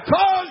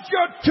because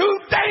you're too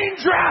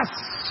dangerous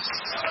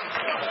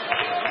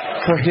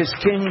for His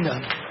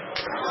kingdom.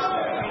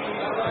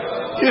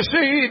 You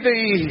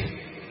see,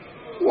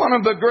 one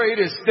of the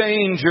greatest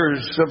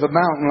dangers of a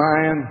mountain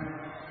lion,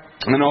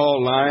 and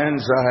all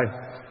lions, I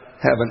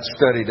haven't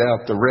studied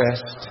out the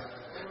rest.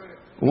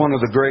 One of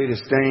the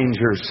greatest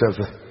dangers of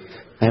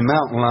a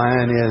mountain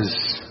lion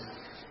is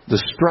the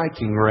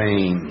striking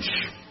range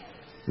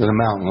that a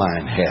mountain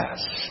lion has.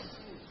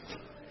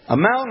 A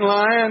mountain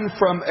lion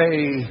from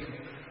a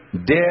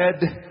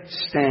dead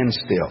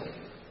standstill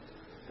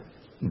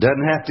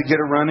doesn't have to get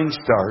a running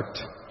start.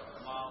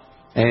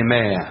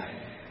 Amen.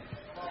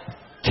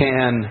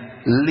 Can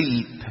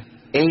leap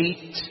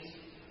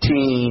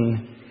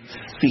 18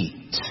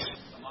 feet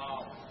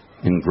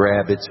and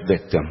grab its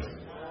victim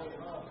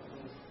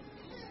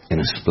in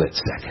a split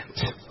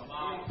second.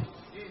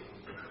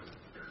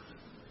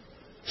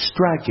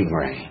 Striking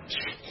range.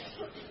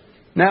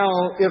 Now,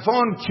 if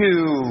on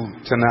cue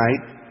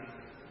tonight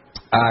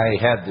I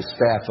had the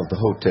staff of the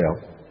hotel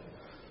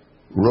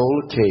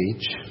roll a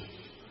cage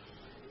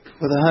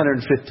with a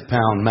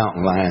 150-pound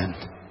mountain lion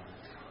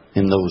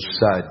in those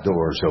side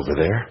doors over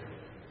there.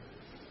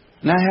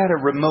 And I had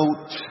a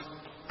remote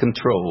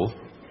control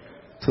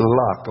to the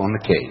lock on the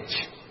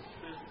cage.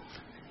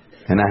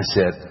 And I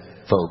said,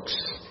 folks,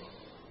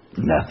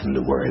 nothing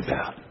to worry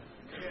about.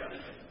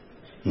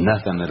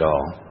 Nothing at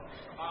all.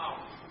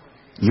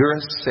 You're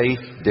a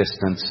safe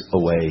distance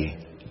away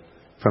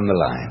from the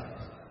lion.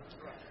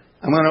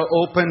 I'm going to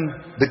open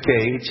the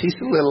cage.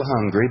 He's a little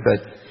hungry,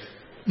 but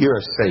you're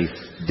a safe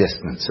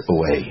distance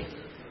away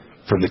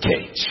from the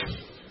cage.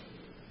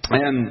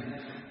 And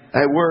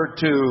I were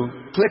to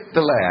click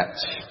the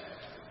latch.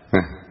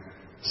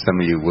 Some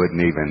of you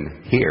wouldn't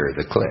even hear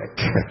the click.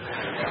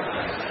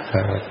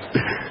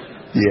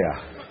 Yeah.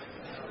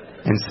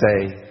 And say,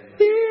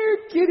 here,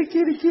 kitty,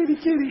 kitty, kitty,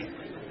 kitty.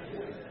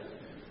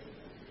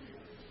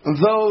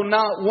 Though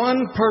not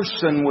one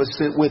person was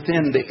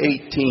within the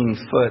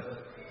 18-foot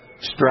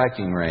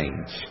striking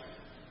range,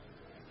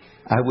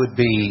 I would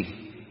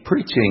be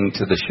preaching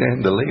to the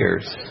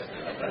chandeliers.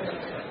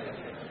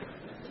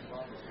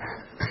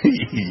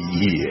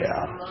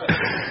 Yeah.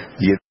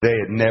 They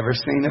had never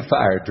seen a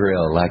fire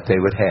drill like they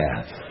would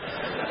have.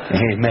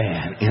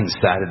 Amen.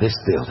 Inside of this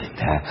building.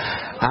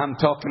 I'm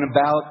talking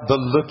about the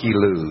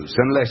looky-loos,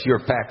 unless you're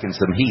packing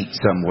some heat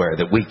somewhere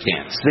that we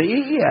can't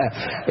see.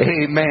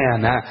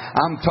 Amen.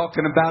 I'm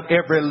talking about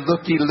every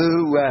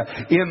looky-loo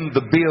in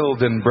the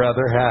building,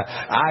 brother.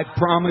 I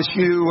promise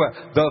you,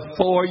 the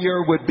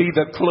foyer would be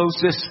the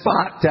closest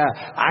spot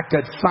I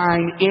could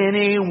find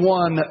any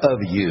one of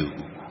you.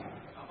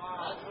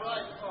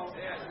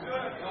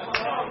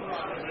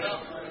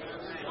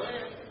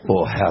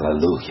 Oh,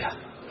 hallelujah.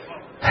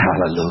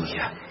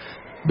 Hallelujah.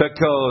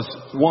 Because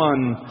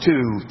 1,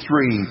 2,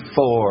 3,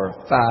 4,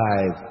 5,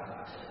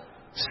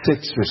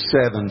 6 or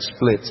 7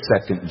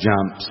 split-second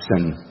jumps,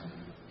 and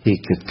he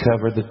could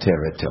cover the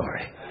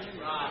territory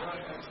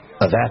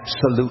of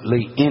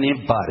absolutely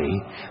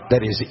anybody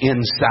that is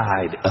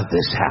inside of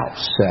this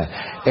house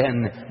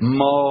and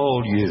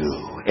maul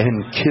you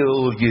and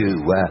kill you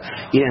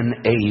in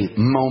a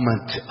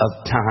moment of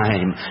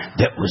time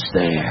that was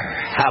there.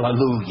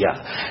 Hallelujah.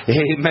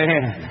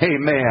 Amen.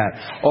 Amen.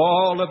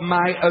 All of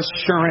my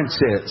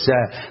assurances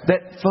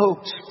that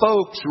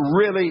folks,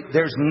 really,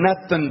 there's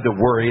nothing to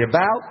worry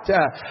about.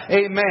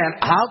 Amen.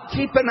 I'll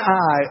keep an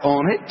eye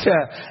on it.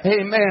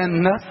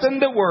 Amen.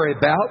 Nothing to worry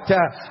about.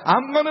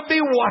 I'm going to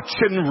be watching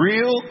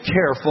real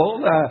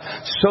careful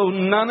so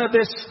none of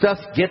this stuff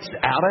gets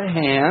out of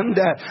hand.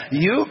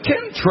 You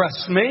can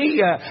trust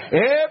me.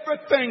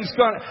 Everything's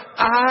going to...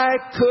 I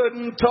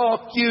couldn't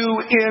talk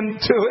you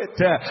into it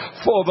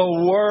for the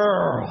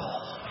world.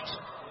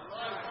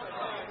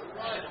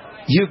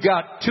 You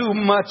got too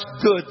much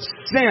good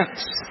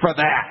sense for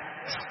that.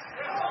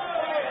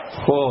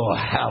 Oh,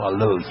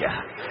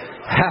 hallelujah.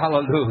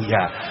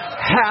 Hallelujah.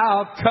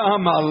 How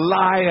come a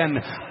lion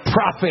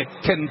prophet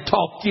can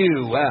talk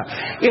you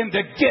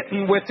into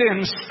getting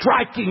within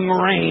striking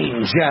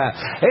range,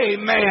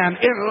 amen,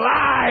 in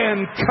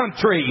lion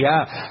country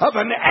of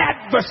an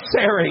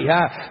adversary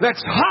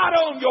that's hot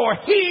on your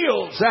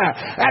heels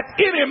at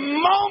any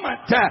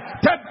moment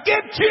to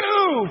get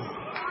you?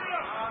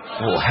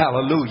 Oh,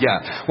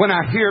 hallelujah. When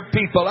I hear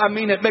people, I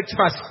mean, it makes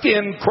my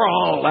skin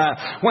crawl.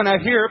 When I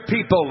hear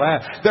people,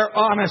 they're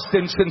honest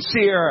and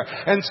sincere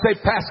and say,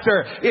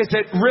 Pastor, is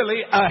it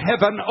really a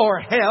heaven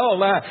or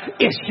hell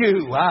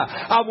issue?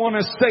 I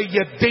want to say,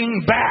 you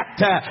dingbat,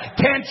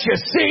 can't you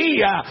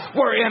see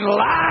we're in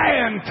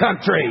lion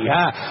country?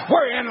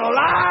 We're in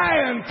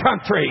lion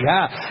country.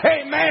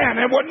 Amen.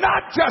 And we're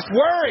not just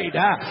worried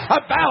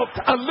about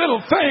a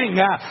little thing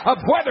of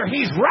whether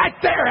he's right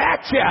there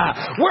at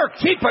you. We're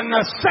keeping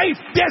a safe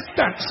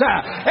distance,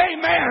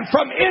 amen,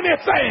 from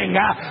anything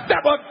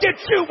that will get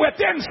you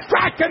within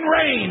striking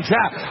range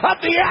of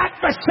the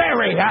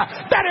adversary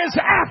that is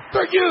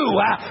after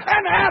you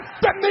and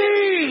after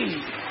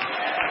me.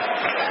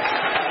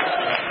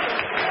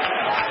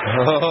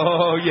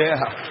 Oh, yeah.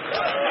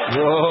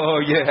 Oh,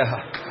 yeah.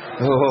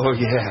 Oh,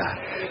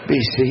 yeah. Be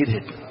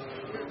seated.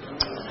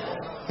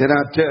 And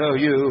I tell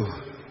you,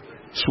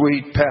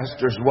 sweet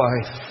pastor's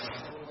wife,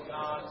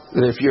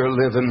 that if you're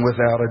living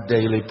without a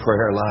daily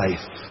prayer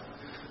life,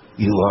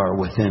 you are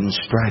within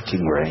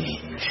striking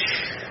range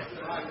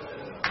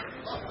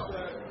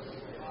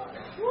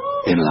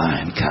in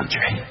lion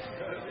country.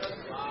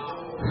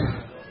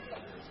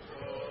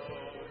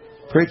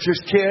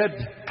 Preacher's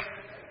kid,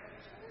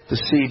 the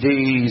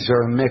CDs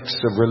are a mix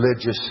of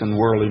religious and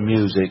worldly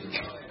music.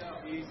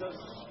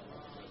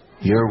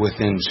 You're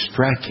within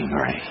striking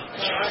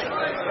range.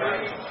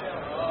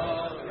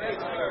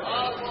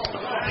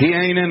 He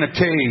ain't in a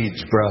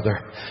cage, brother.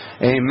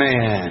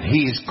 Amen.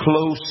 He's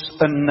close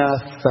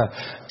enough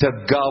to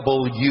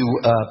gobble you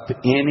up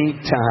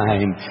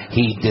anytime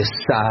he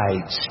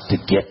decides to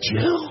get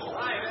you.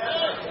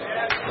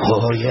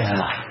 Oh,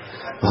 yeah.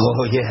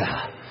 Oh,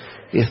 yeah.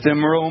 If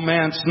them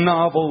romance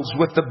novels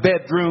with the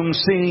bedroom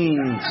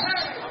scenes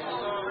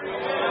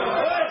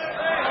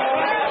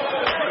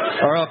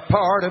are a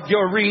part of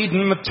your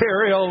reading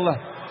material,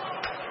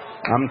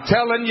 I'm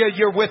telling you,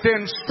 you're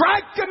within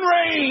striking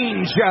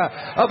range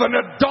of an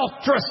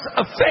adulterous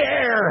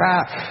affair.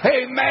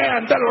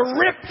 Amen. That'll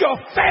rip your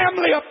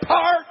family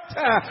apart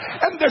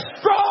and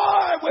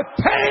destroy with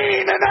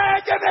pain and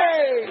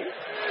agony.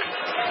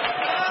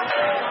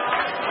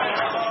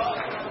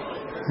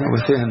 You're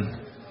within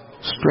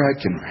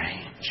striking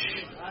range.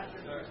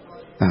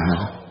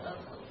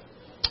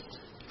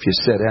 If you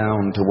sit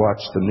down to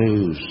watch the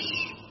news,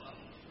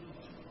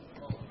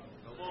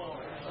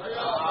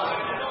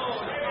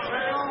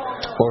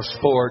 or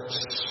sports,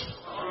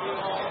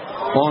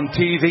 on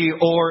TV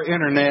or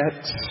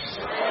internet,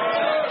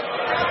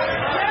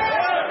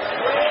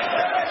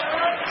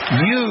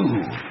 you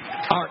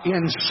are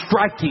in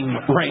striking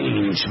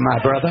range, my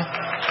brother.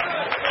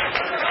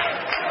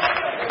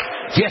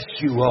 Yes,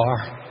 you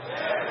are.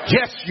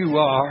 Yes, you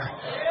are.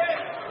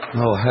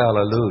 Oh,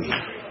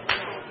 hallelujah.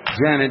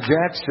 Janet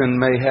Jackson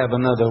may have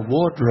another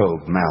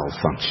wardrobe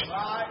malfunction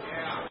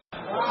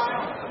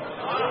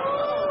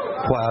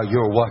while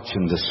you're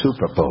watching the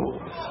Super Bowl.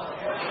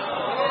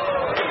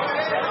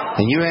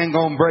 And you ain't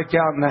going to break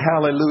out in the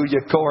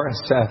hallelujah chorus.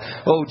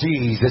 Oh,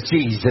 Jesus,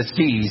 Jesus,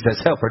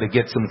 Jesus, help her to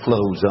get some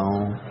clothes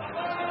on.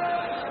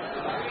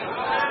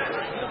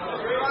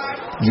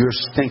 Your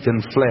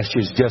stinking flesh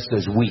is just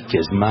as weak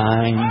as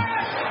mine.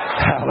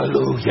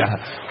 Hallelujah.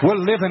 We're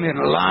living in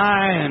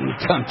lion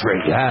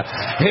country.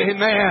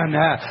 Amen.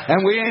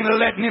 And we ain't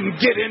letting him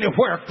get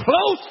anywhere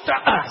close to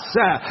us.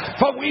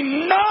 For we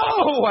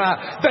know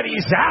that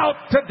he's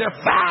out to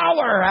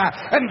devour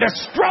and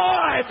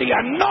destroy the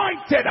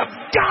anointed of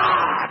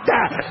God.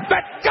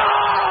 That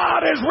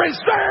God has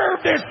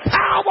reserved his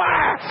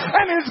power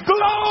and his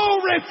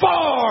glory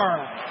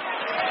for.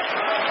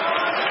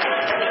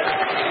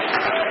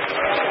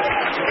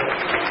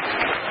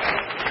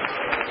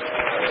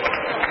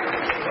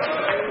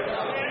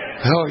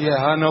 Oh, yeah,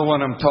 I know what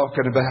I'm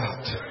talking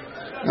about.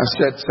 I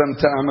said some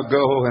time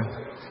ago,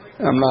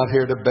 and I'm not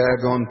here to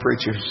bag on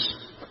preachers.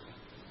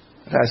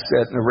 I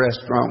sat in a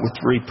restaurant with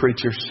 3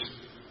 preachers.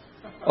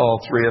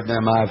 All 3 of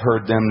them, I've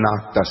heard them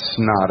knock the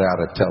snot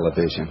out of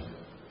television.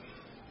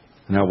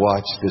 And I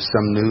watched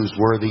some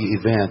newsworthy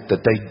event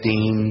that they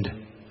deemed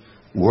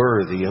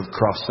worthy of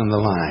crossing the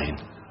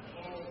line.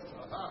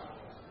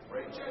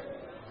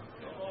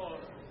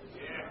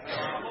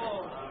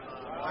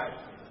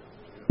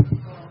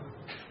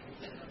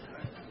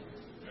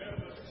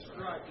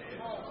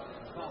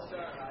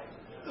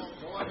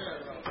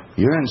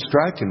 You're in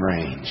striking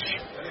range.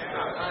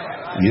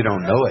 You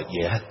don't know it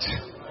yet.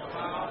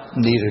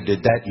 Neither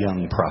did that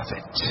young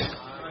prophet.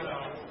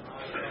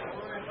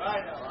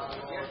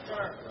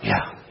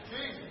 Yeah.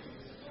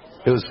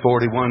 It was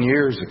 41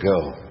 years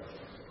ago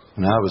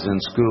when I was in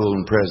school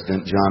and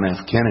President John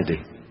F.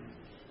 Kennedy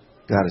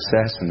got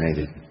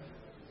assassinated.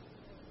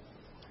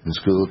 And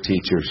school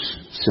teachers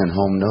sent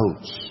home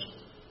notes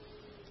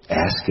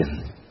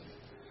asking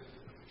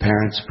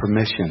parents'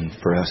 permission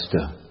for us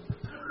to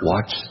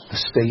watch the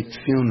state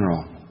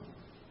funeral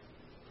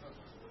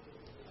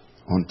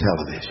on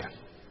television.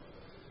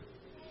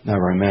 Now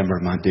remember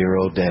my dear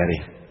old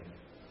daddy.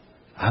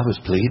 I was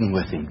pleading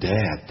with him,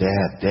 Dad,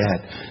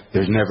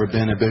 there's never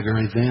been a bigger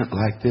event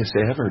like this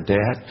ever,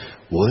 Dad.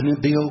 Wouldn't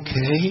it be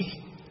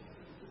okay?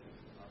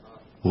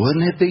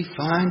 Wouldn't it be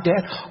fine,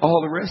 Dad?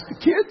 All the rest of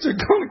the kids are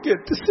going to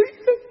get to see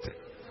it.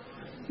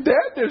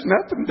 Dad, there's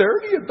nothing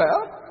dirty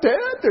about it.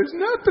 Dad, there's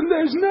nothing.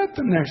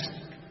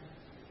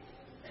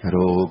 That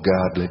old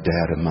godly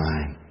dad of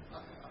mine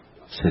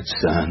said,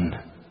 son,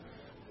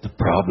 the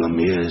problem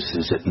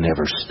is it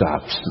never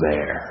stops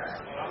there.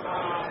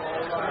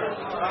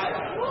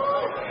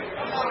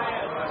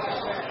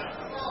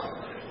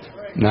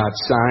 Not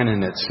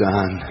signing it,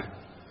 son.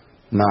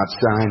 Not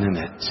signing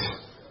it.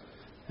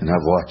 And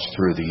I've watched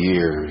through the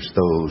years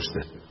those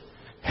that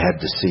had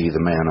to see the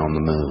man on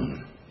the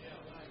moon,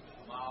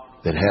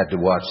 that had to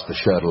watch the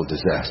shuttle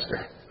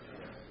disaster,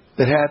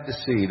 that had to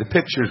see, the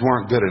pictures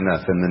weren't good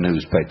enough in the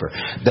newspaper.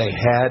 They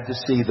had to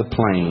see the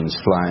planes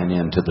flying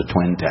into the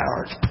Twin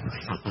Towers.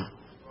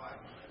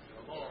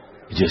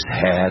 Just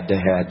had to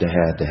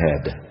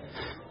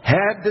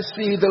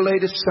see the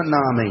latest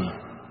tsunami.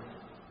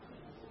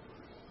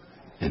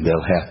 And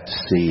they'll have to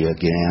see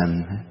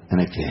again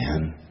and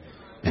again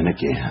and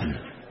again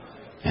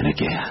and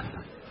again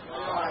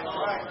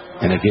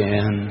and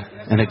again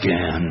and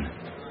again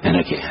and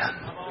again.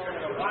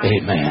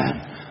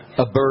 Amen.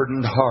 A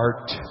burdened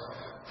heart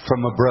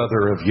from a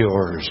brother of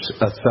yours,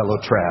 a fellow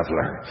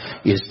traveler,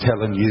 is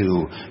telling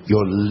you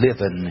you're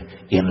living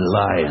in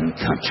lion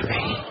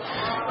country.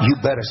 You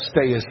better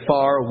stay as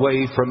far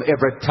away from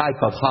every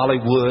type of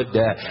Hollywood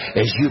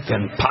as you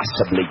can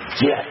possibly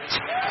get.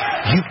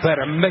 You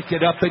better make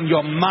it up in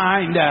your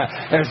mind.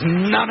 There's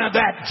none of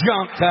that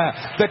junk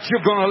that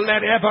you're going to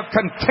let ever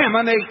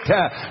contaminate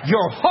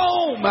your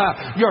home,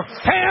 your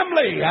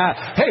family.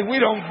 Hey, we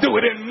don't do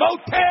it in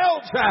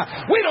motels.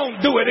 We don't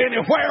do it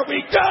anywhere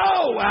we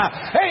go.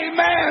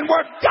 Amen.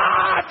 We're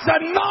God's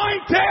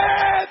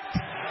anointed.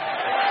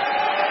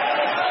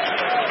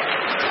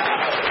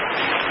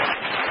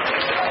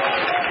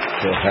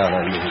 Oh,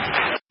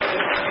 hallelujah.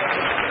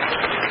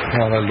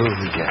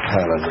 Hallelujah.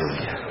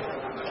 Hallelujah.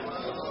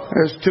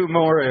 There's two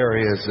more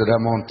areas that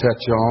I'm going to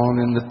touch on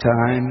in the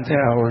time. The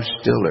hour's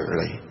still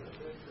early.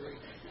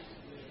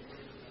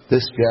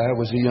 This guy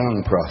was a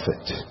young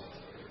prophet.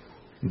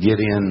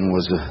 Gideon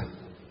was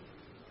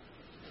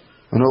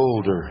an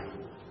older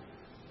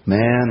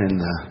man in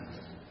the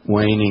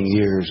waning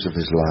years of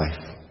his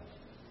life.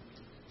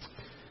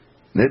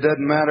 And it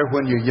doesn't matter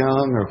when you're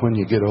young or when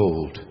you get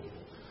old.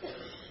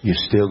 You're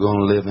still going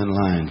to live in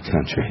lion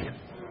country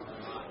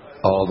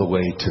all the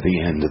way to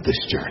the end of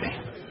this journey.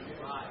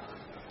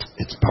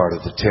 It's part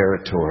of the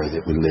territory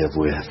that we live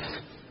with.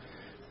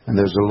 And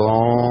there's a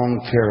long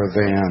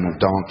caravan of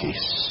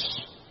donkeys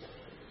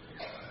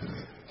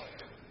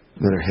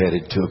that are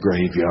headed to a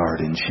graveyard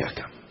in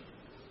Shechem.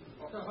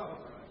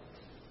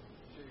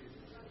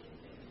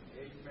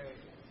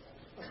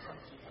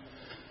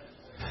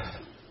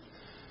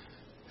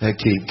 They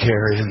keep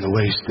carrying the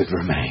wasted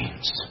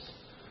remains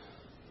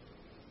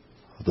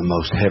of the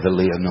most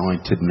heavily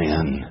anointed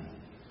men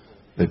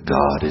that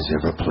God has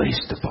ever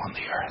placed upon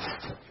the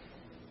earth.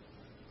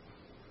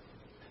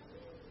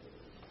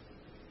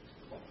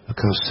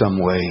 Because some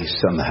way,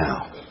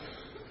 somehow,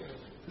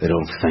 they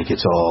don't think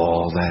it's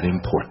all that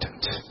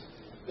important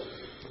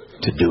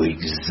to do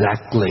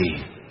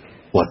exactly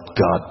what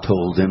God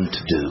told them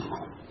to do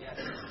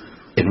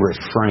and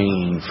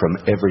refrain from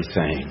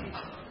everything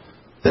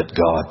that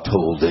God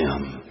told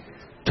them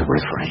to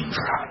refrain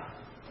from.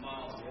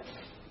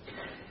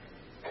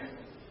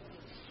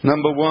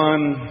 Number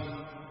one,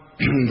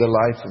 the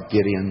life of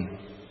Gideon.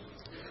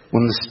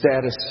 When the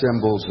status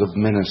symbols of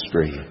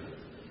ministry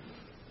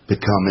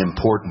become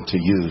important to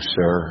you,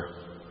 sir,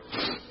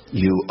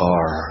 you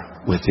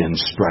are within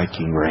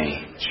striking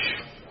range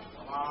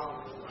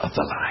of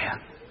the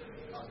lion.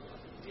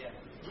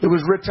 It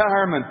was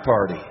retirement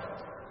party.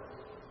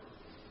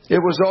 It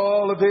was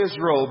all of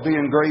Israel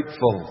being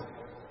grateful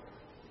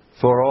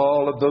for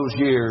all of those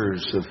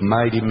years of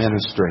mighty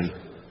ministry,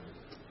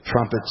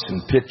 trumpets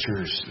and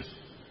pitchers,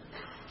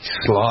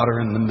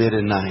 slaughter in the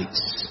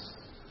Midianites,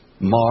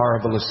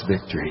 marvelous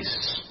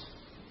victories.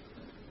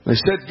 They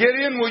said,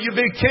 Gideon, will you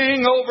be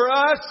king over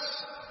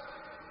us?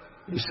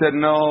 He said,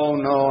 no,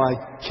 I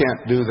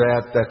can't do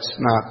that. That's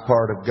not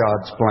part of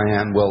God's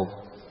plan.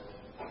 Well,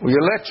 will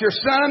you let your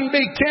son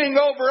be king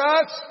over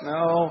us?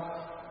 No.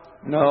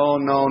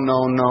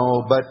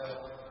 But,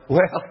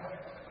 well,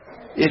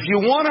 if you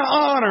want to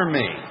honor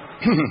me,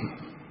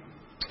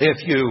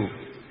 if you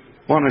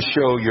want to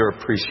show your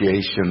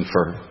appreciation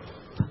for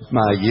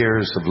my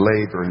years of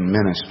labor and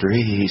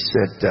ministry, he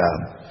said,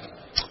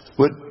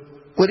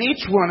 would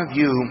each one of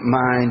you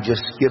mind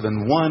just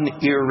giving one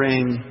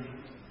earring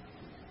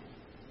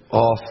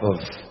off of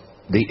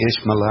the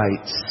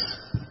Ishmaelites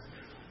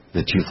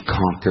that you've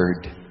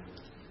conquered?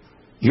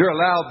 You're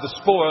allowed the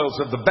spoils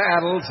of the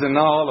battles and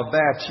all of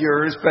that's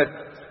yours, but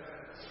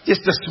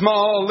just a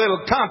small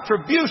little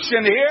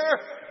contribution here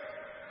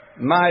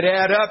might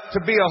add up to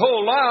be a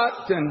whole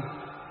lot, and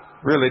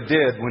really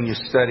did when you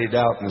studied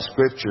out in the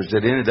scriptures.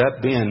 It ended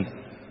up being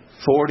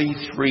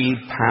 43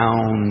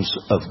 pounds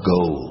of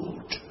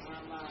gold.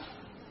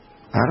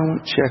 I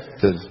don't check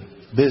the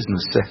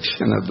business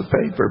section of the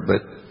paper,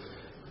 but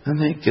I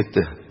think at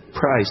the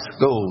price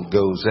gold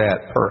goes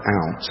at per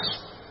ounce.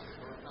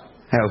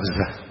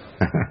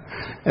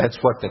 That's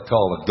what they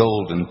call a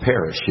golden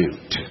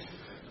parachute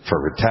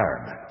for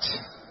retirement.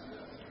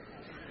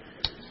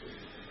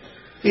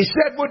 He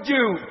said, would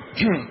you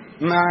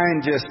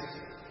mind just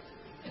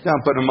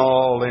dumping them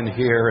all in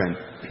here and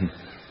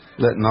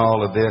letting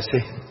all of this?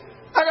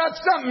 I got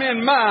something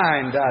in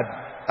mind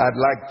I'd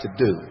like to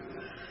do.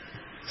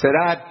 Said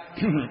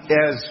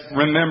as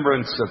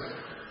remembrance of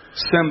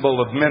symbol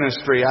of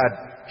ministry,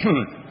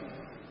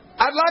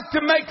 I'd like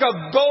to make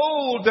a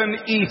golden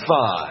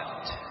ephod.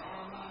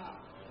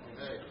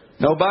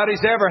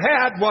 Nobody's ever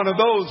had one of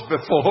those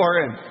before,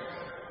 and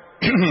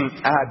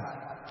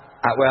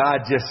I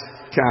just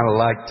kind of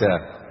like to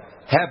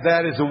have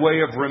that as a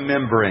way of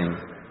remembering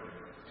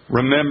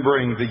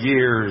the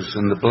years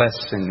and the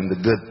blessing and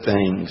the good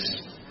things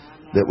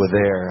that were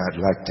there. I'd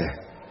like to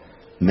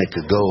make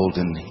a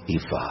golden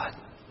ephod.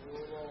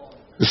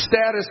 The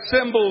status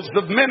symbols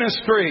of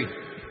ministry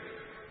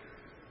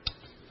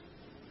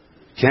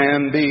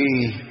can be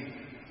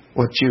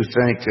what you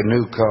think, a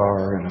new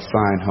car and a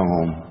fine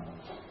home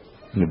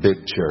and a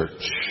big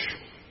church.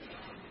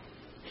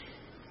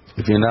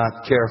 If you're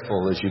not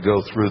careful as you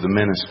go through the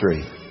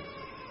ministry,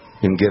 you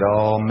can get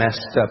all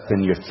messed up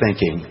in your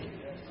thinking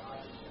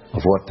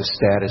of what the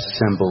status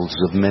symbols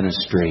of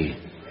ministry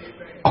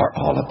are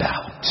all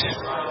about.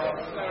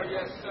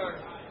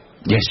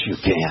 Yes, you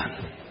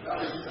can.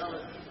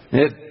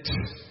 It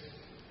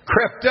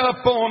crept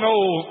up on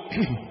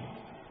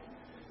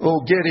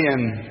old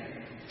Gideon.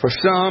 For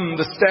some,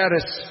 the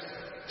status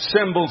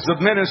symbols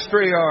of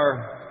ministry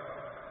are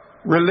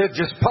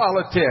religious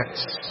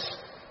politics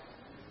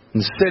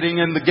and sitting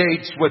in the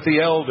gates with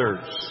the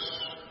elders.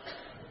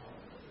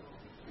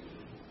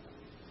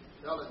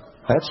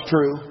 That's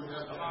true.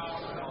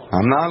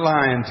 I'm not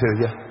lying to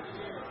you.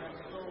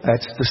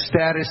 That's the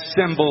status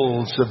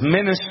symbols of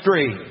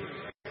ministry.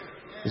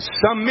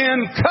 Some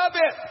men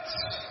covet,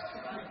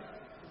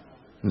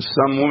 and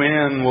some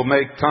men will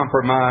make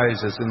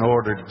compromises in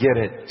order to get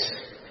it.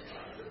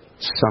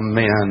 Some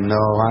men, no,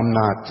 I'm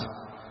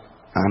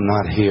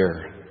not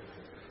here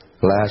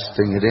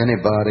blasting at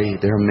anybody.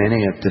 There are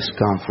many at this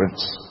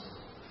conference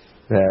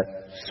that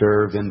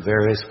serve in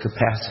various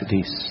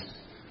capacities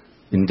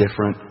in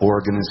different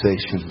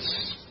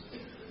organizations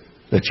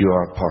that you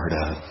are a part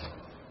of.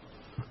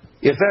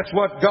 If that's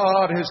what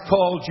God has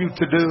called you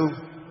to do,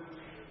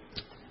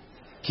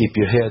 keep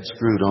your head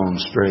screwed on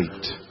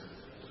straight.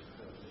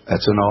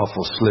 That's an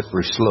awful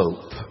slippery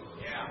slope.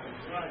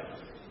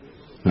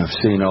 And I've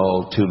seen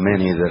all too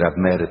many that I've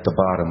met at the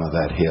bottom of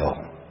that hill.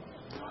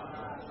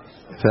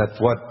 If that's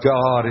what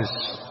God has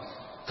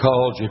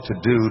called you to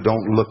do,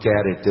 don't look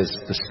at it as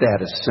the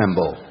status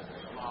symbol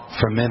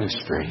for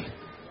ministry,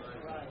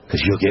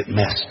 because you'll get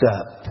messed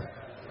up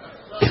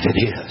if it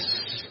is.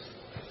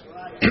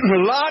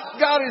 Lot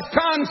got his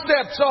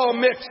concepts all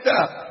mixed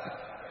up.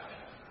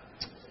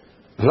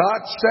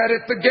 Lot sat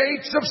at the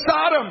gates of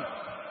Sodom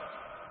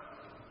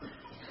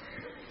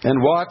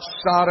and watched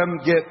Sodom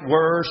get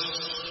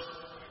worse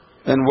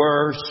and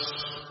worse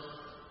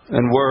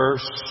and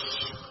worse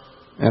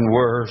and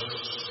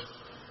worse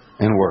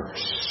and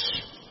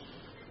worse.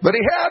 But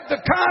he had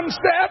the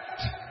concept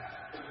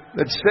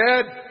that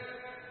said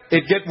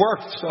it'd get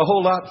worse a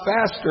whole lot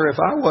faster if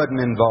I wasn't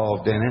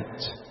involved in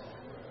it.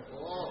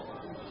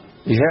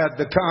 He had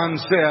the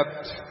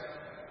concept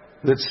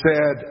that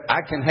said,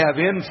 I can have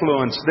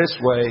influence this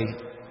way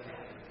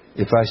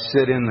if I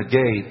sit in the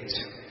gate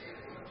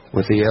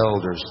with the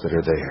elders that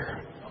are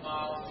there.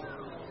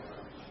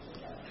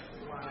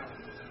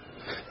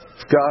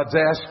 If God's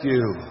asked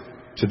you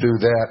to do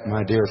that,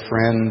 my dear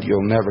friend,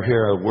 you'll never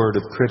hear a word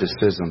of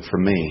criticism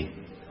from me.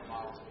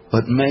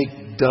 But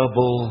make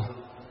double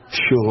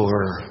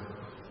sure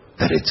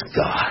that it's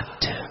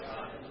God.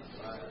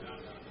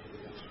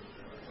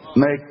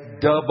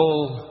 Make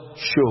double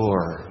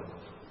sure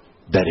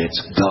that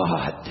it's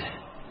God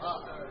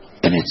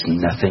and it's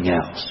nothing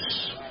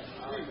else.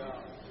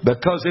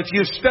 Because if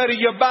you study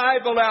your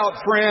Bible out,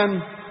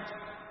 friend,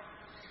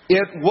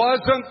 it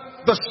wasn't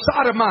the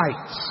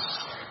Sodomites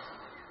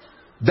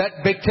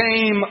that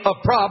became a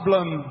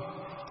problem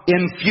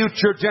in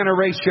future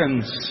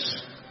generations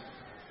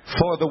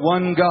for the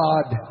one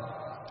God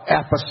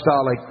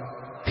apostolic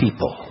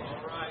people.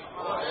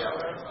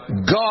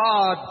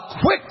 God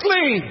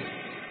quickly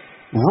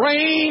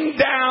rained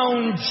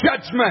down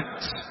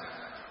judgment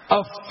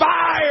of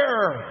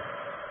fire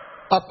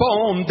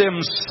upon them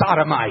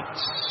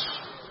Sodomites.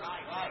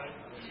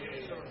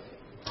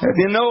 Have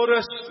you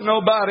noticed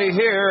nobody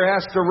here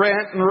has to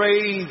rant and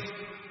rave?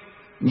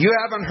 You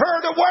haven't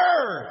heard a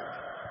word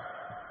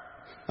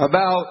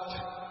about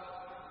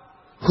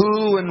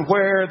who and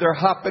where they're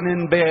hopping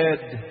in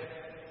bed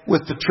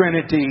with the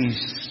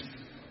Trinities.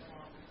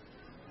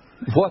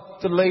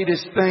 What the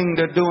latest thing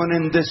they're doing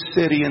in this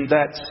city and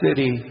that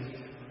city.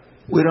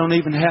 We don't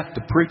even have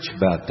to preach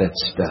about that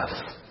stuff,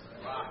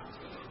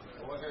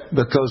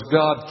 because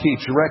God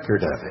keeps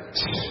record of it.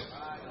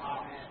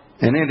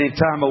 And any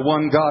time a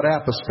one God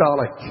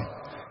apostolic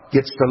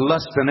gets to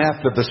lusting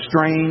after the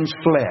strange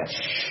flesh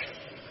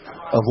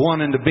of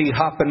wanting to be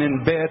hopping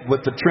in bed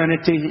with the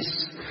Trinities,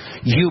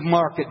 you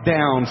mark it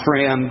down,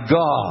 friend.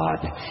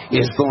 God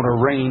is going to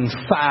rain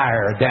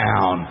fire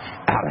down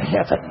out of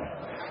heaven.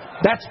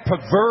 That's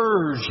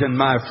perversion,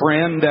 my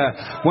friend.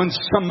 When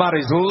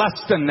somebody's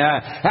lusting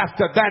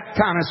after that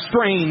kind of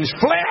strange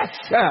flesh,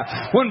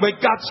 when we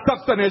got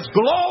something as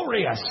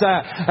glorious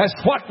as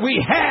what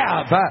we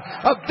have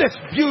of this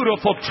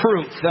beautiful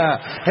truth.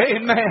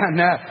 Amen.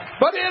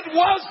 But it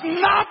was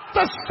not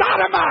the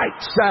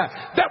Sodomites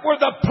that were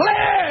the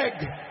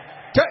plague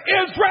to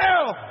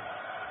Israel,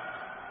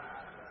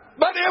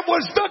 but it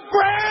was the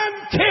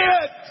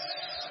grandkids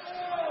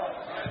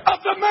of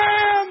the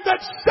man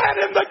that sat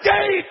in the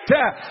gate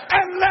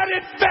and let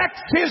it vex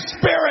his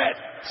spirit.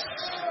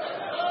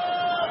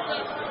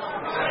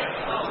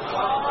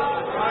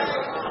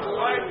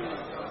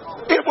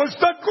 It was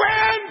the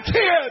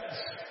grandkids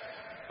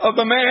of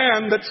the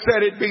man that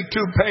said it'd be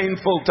too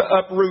painful to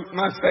uproot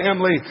my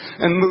family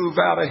and move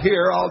out of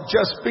here. I'll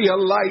just be a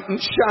light and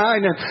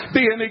shine and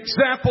be an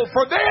example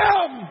for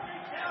them.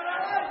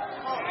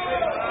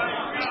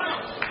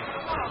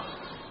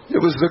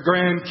 It was the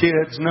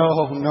grandkids. No,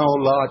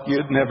 Lot,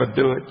 you'd never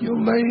do it.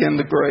 You'll lay in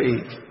the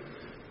grave.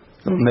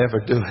 You'll never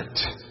do it.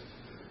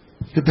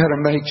 You better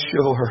make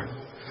sure.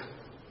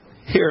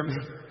 Hear me.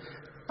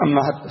 I'm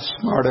not a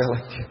smart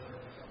aleck.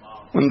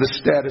 When the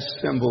status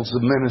symbols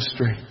of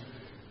ministry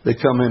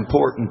become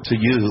important to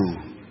you,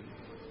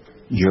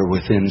 you're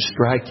within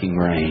striking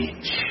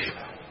range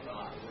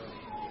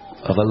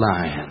of a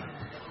lion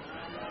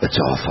that's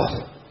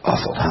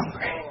awful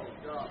hungry.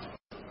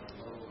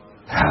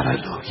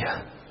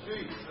 Hallelujah.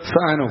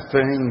 Final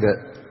thing that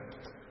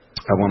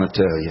I want to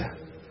tell you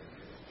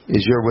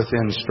is you're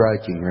within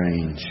striking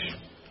range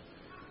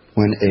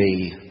when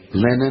a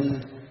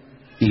linen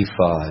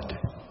ephod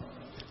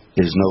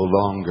is no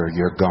longer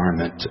your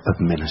garment of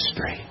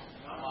ministry.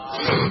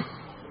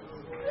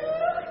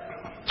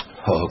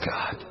 Oh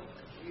God.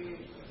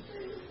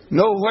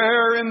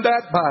 Nowhere in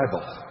that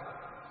Bible,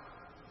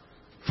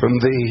 from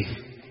the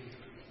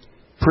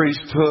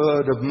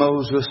priesthood of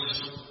Moses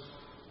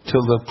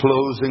till the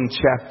closing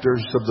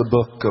chapters of the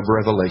book of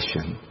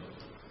Revelation,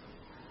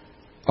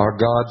 are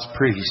God's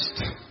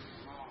priests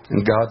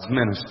and God's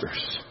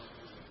ministers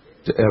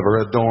to ever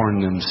adorn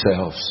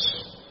themselves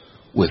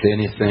with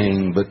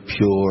anything but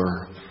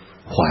pure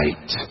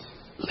white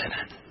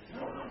linen.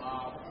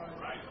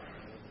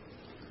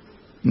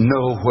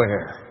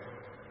 Nowhere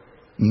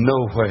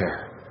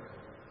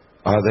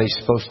are they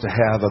supposed to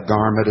have a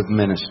garment of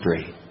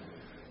ministry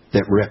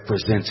that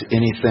represents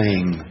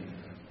anything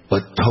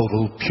but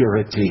total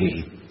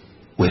purity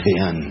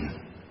within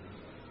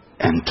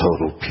and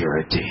total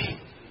purity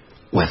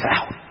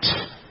without.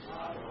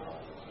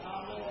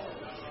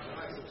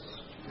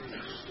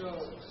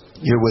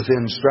 You're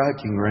within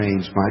striking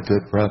range, my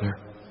good brother.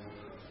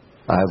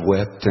 I've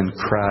wept and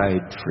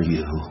cried for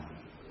you.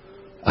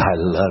 I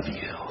love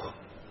you.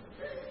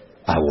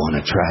 I want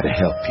to try to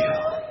help you.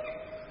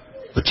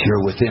 But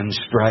you're within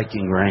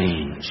striking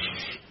range.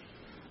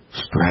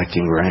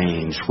 Striking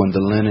range when the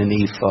linen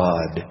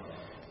ephod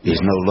is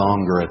no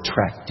longer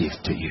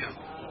attractive to you.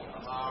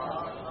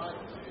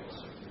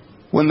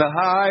 When the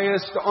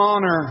highest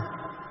honor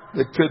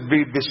that could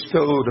be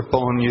bestowed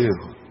upon you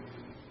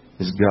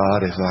is,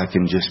 God, if I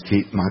can just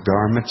keep my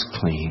garments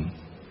clean,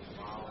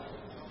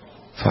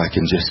 if I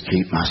can just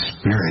keep my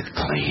spirit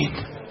clean,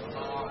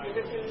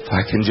 if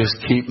I can just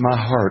keep my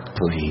heart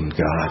clean,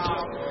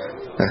 God,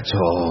 that's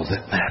all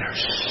that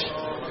matters.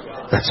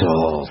 That's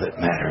all that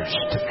matters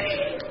to me.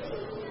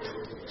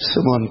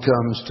 Someone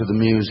comes to the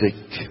music.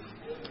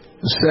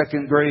 The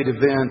second great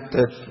event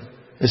that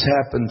has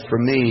happened for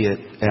me at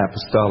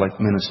Apostolic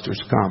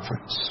Ministers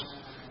Conference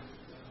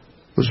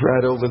was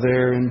right over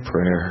there in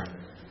prayer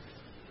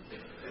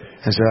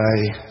as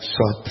I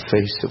sought the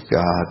face of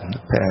God in the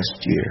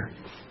past year.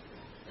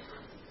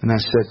 And I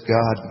said,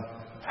 God,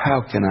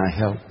 how can I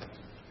help?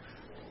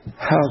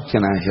 How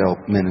can I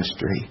help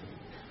ministry?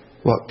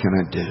 What can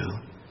I do?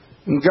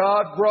 And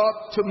God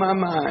brought to my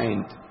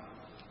mind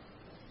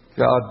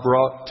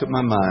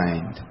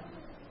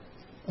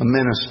a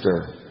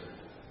minister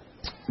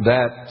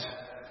that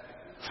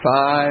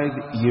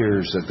 5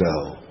 years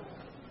ago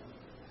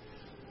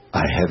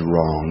I had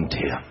wronged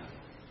him.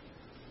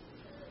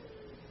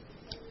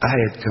 I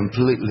had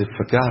completely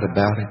forgot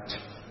about it.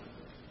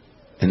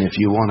 And if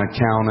you want to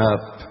count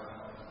up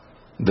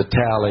the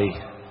tally,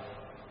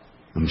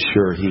 I'm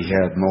sure he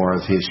had more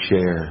of his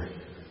share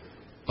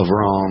of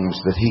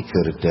wrongs that he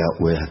could have dealt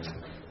with.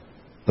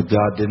 But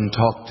God didn't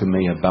talk to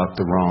me about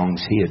the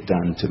wrongs he had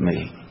done to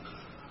me.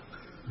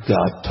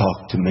 God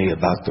talked to me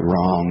about the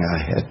wrong I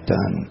had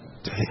done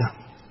to him.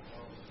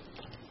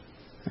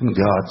 And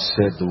God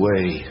said the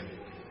way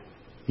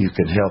you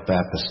can help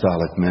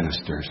apostolic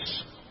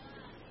ministers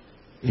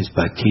is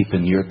by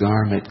keeping your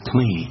garment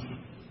clean.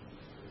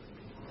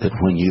 That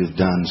when you've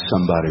done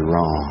somebody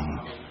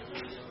wrong,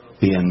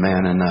 being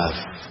man enough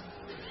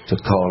to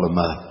call them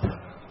up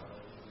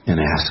and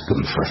ask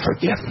them for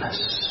forgiveness.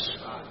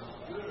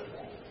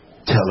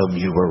 Tell them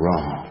you were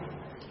wrong.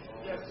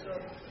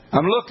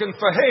 I'm looking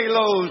for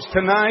halos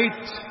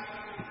tonight.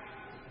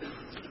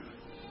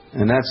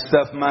 And that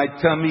stuff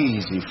might come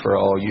easy for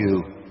all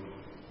you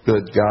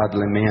good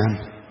godly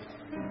men.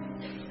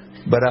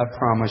 But I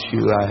promise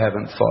you I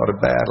haven't fought a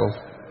battle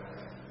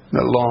in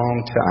a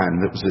long time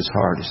that was as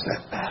hard as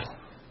that battle.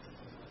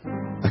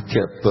 I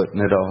kept putting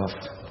it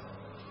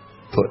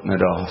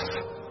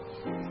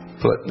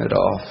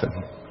off, and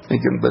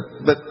thinking, but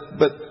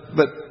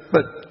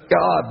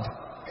God,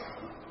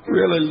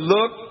 really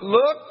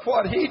look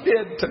what he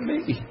did to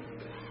me.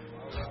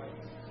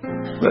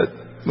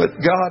 But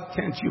God,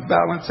 can't you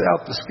balance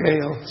out the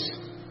scales?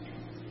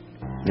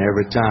 And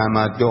every time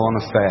I'd go on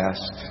a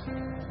fast,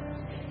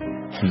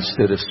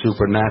 instead of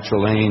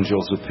supernatural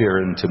angels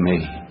appearing to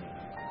me,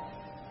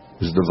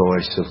 it was the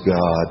voice of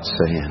God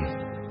saying,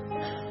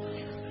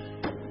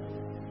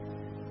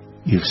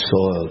 "You've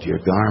soiled your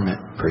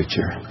garment,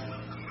 preacher.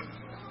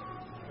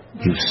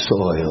 You've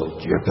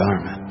soiled your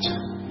garment.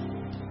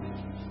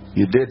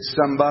 You did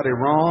somebody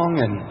wrong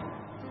and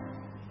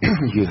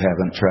you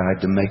haven't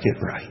tried to make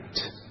it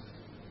right."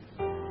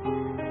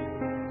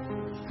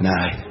 And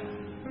I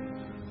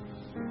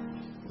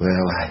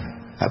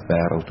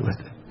battled with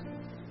it.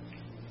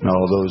 And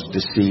all those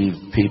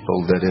deceived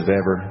people that have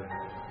ever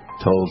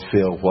told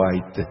Phil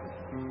White that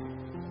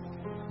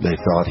they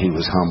thought he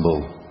was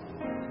humble,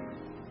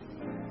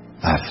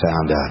 I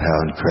found out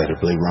how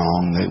incredibly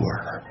wrong they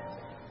were.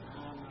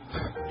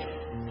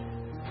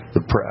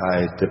 The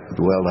pride that would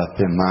well up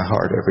in my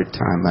heart every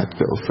time I'd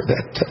go for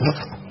that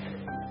telephone.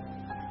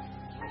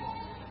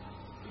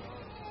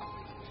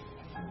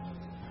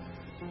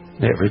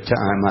 Every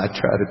time I'd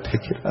try to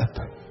pick it up,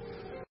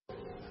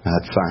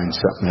 I'd find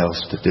something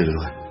else to do.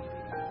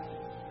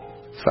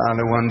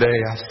 Finally, one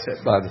day I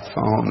sat by the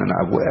phone and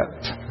I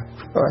wept.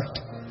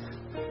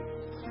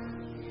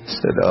 I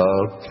said,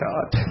 oh,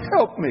 God,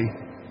 help me.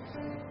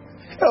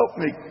 Help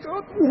me,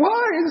 God.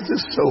 Why is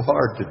this so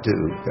hard to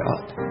do,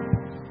 God?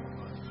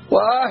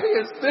 Why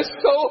is this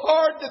so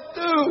hard to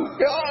do,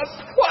 God?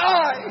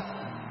 Why?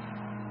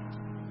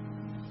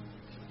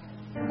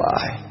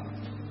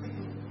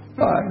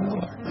 Why,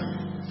 Lord?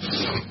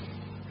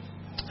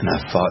 And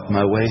I fought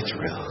my way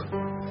through.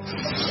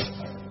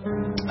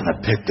 And I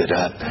picked it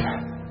up.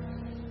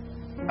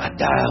 I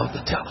dialed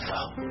the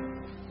telephone.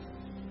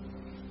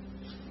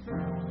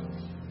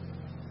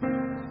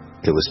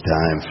 It was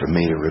time for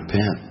me to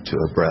repent to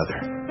a brother.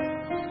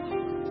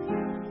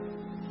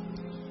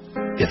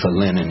 If a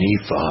linen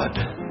ephod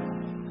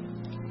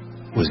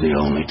was the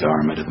only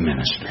garment of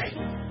ministry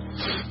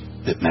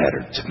that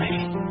mattered to me,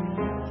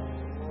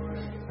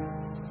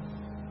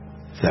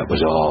 if that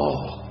was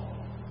all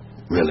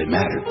really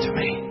mattered to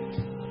me,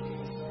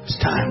 it was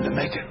time to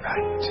make it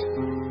right.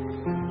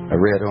 I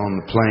read on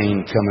the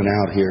plane coming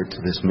out here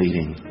to this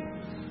meeting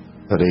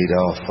that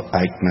Adolf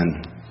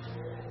Eichmann,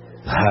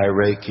 the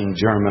high-ranking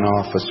German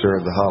officer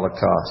of the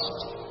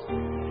Holocaust.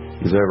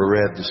 If you've ever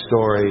read the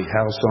story,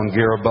 House on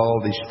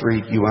Garibaldi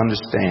Street, you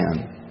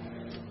understand.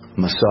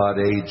 Mossad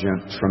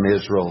agent from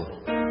Israel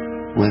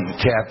went and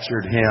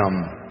captured him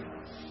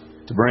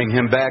to bring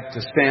him back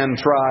to stand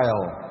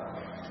trial.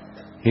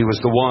 He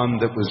was the one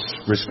that was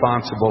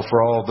responsible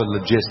for all the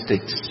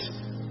logistics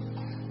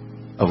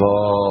of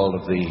all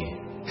of the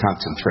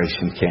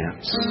concentration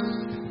camps,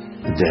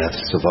 the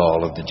deaths of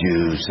all of the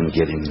Jews and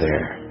getting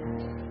there.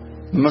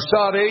 The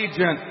Mossad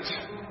agent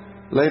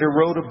later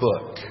wrote a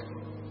book.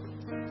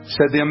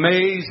 Said the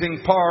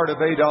amazing part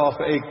of Adolf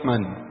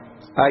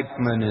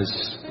Eichmann is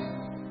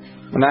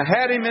when I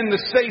had him in the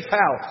safe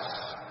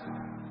house,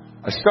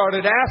 I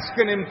started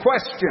asking him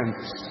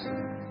questions.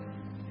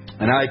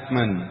 And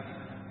Eichmann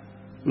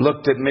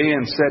looked at me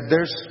and said,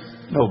 there's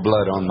no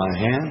blood on my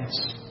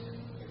hands.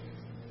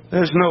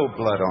 There's no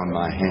blood on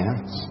my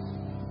hands.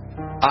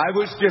 I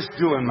was just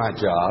doing my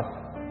job.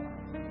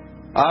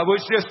 I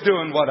was just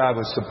doing what I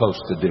was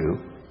supposed to do,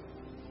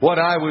 what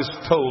I was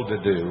told to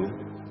do.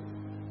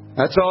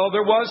 That's all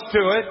there was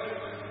to it.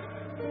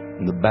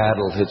 And the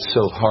battle had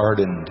so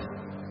hardened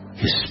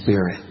his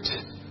spirit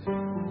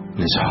and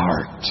his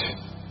heart.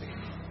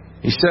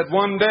 He said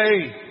one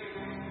day,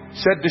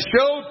 to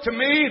show to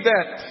me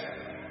that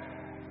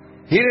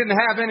he didn't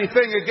have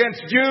anything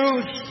against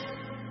Jews,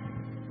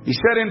 he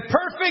said in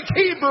perfect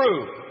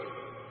Hebrew,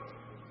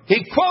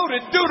 he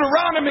quoted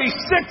Deuteronomy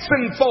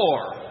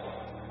 6:4.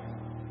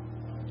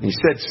 He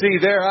said, see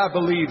there, I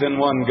believe in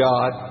one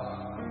God.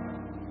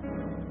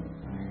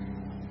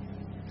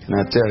 Can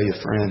I tell you,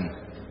 friend,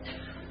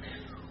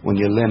 when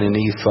your linen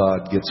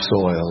ephod gets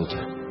soiled,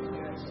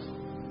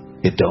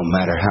 it don't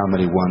matter how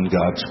many one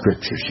God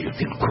scriptures you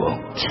can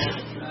quote.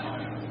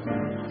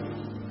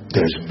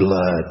 There's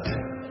blood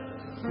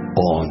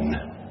on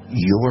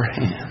your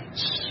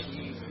hands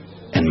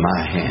and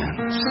my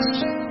hands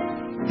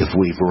if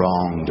we've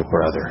wronged a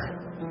brother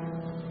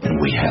and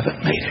we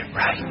haven't made it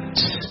right.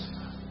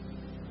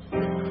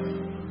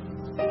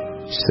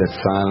 He said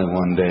finally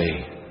one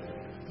day,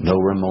 no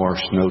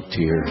remorse, no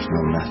tears,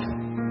 no nothing.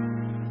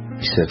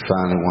 He said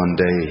finally one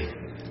day,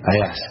 I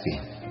asked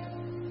him,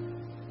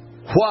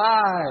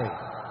 why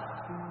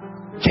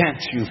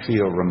can't you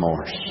feel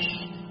remorse?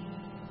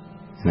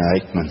 And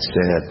Eichmann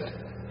said,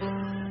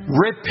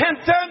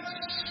 repentance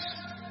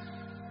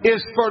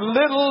is for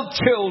little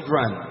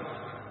children.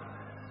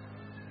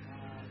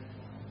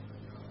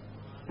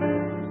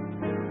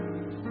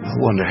 I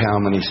wonder how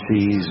many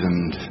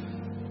seasoned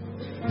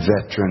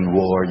veteran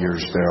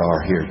warriors there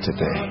are here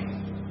today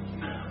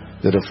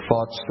that have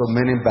fought so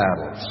many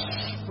battles,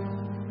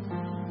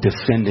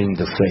 defending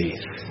the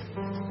faith,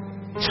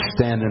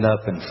 standing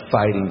up and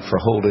fighting for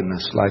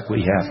holiness like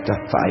we have to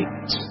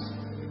fight,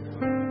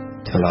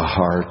 till our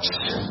hearts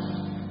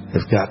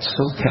have got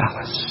so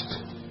calloused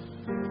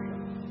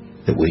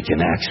that we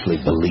can actually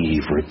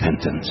believe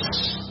repentance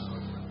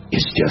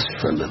is just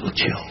for little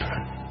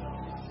children.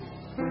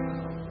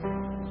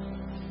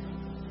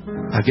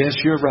 I guess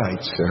you're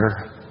right,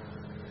 sir.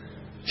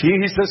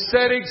 Jesus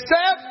said,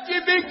 except ye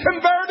be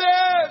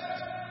converted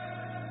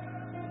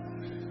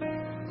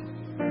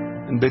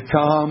and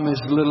become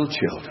as little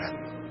children.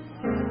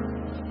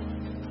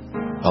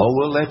 Oh,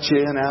 we'll let you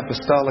in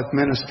Apostolic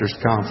Ministers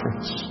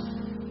Conference.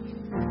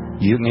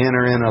 You can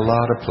enter in a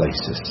lot of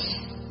places.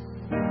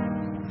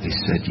 He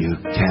said you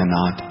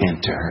cannot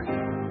enter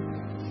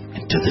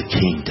into the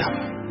kingdom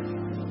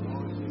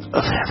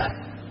of heaven.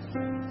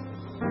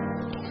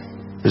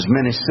 There's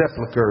many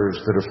sepulchres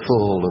that are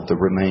full of the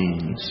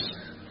remains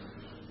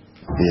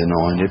of the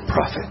anointed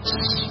prophets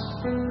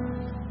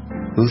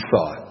who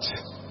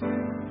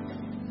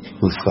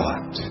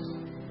thought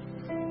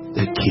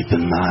that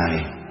keeping my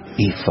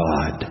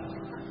ephod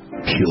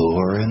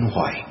pure and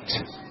white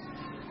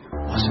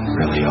wasn't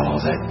really all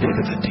that big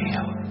of a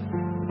deal.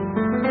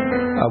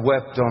 I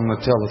wept on the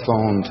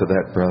telephone to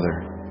that brother.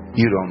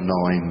 You don't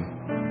know him.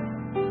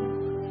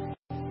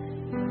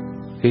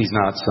 He's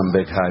not some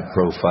big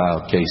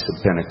high-profile case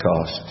of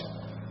Pentecost.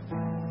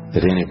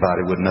 that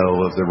anybody would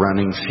know of the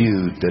running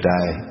feud that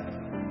I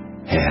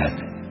had.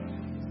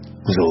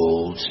 It was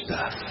old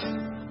stuff.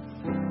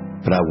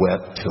 But I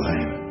wept to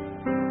him.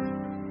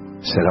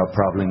 Said, I'll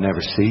probably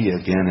never see you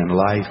again in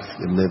life.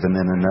 You're living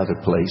in another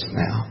place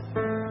now.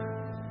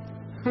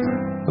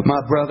 But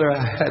my brother,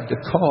 I had to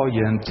call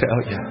you and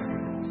tell you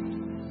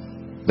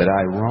that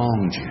I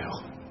wronged you.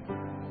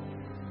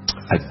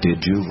 I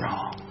did you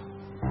wrong.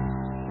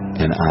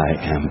 And I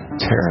am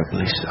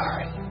terribly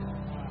sorry.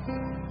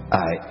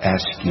 I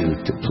ask you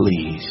to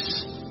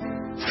please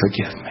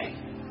forgive me.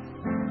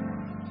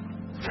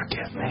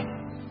 Forgive me.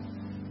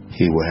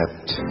 He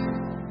wept,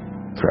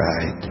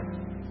 cried.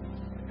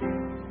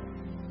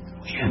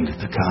 We ended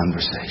the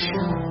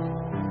conversation.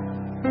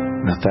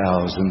 And a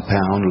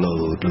 1,000-pound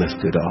load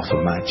lifted off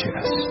of my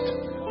chest.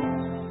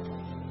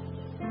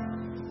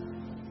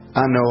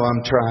 I know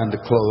I'm trying to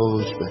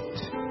close, but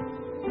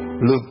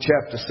Luke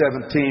chapter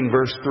 17,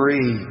 verse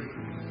 3,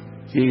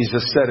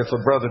 Jesus said, if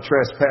a brother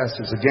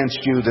trespasses against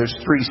you, there's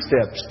 3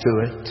 steps to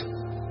it.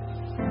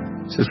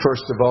 He says,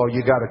 first of all,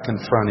 you got to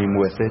confront him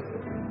with it.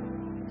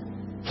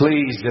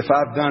 Please, if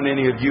I've done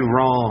any of you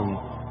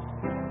wrong,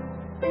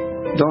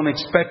 don't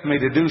expect me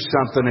to do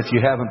something if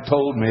you haven't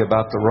told me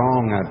about the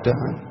wrong I've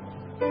done.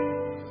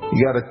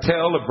 You got to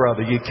tell a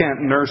brother. You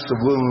can't nurse a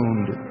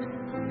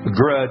wound, a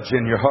grudge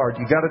in your heart.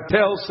 You got to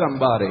tell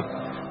somebody,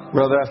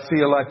 brother, I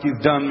feel like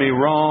you've done me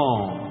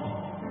wrong.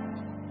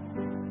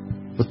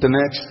 But the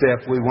next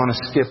step, we want to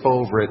skip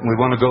over it and we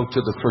want to go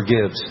to the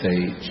forgive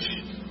stage.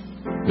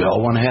 We all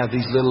want to have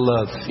these little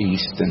love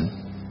feasts and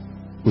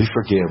we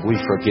forgive.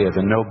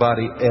 And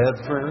nobody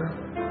ever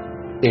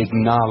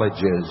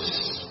acknowledges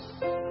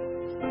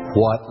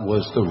what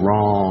was the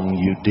wrong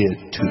you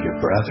did to your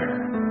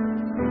brother.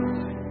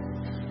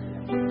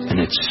 And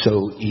it's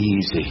so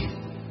easy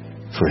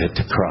for it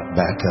to crop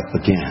back up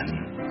again.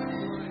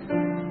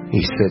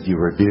 He said you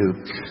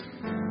rebuke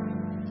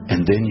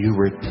and then you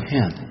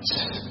repent.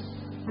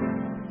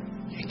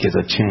 You give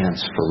a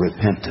chance for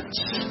repentance.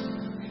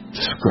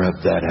 Scrub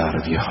that out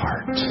of your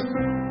heart.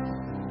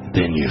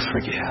 Then you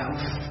forgive.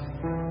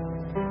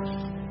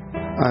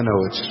 I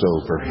know it's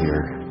sober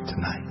here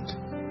tonight,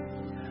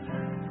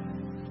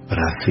 but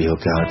I feel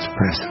God's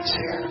presence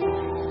here.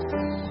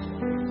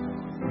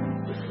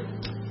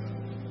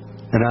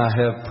 And I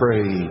have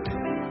prayed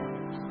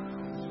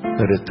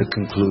that at the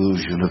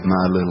conclusion of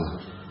my little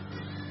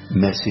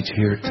message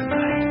here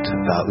tonight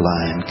about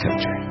Lion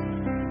Country,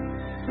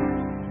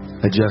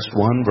 that just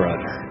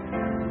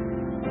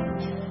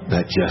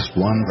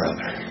one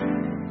brother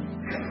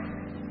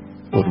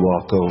would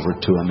walk over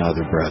to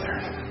another brother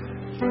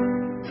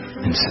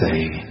and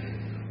say,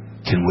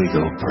 can we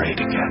go pray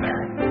together?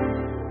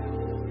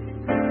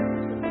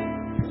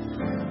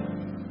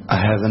 I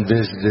haven't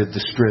visited the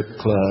strip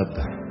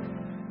club.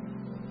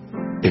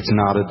 It's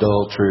not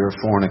adultery or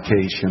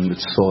fornication that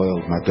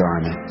soiled my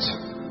garments.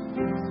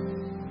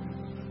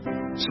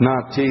 It's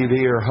not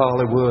TV or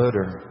Hollywood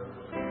or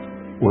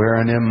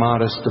wearing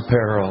immodest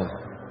apparel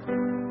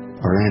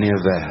or any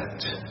of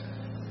that.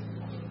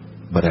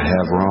 But I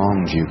have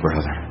wronged you,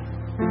 brother.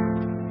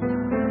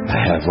 I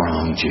have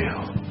wronged you.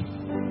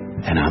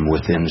 And I'm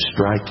within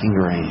striking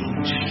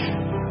range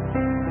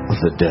of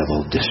the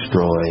devil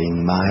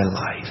destroying my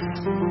life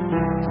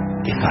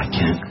if I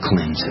can't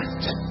cleanse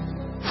it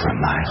from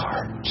my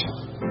heart.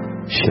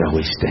 Shall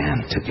we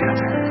stand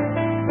together?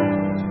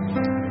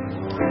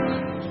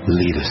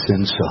 Lead us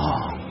in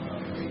song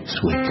as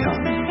we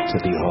come to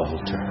the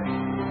altar.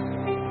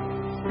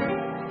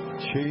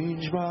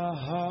 Change my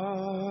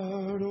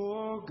heart,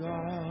 oh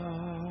God.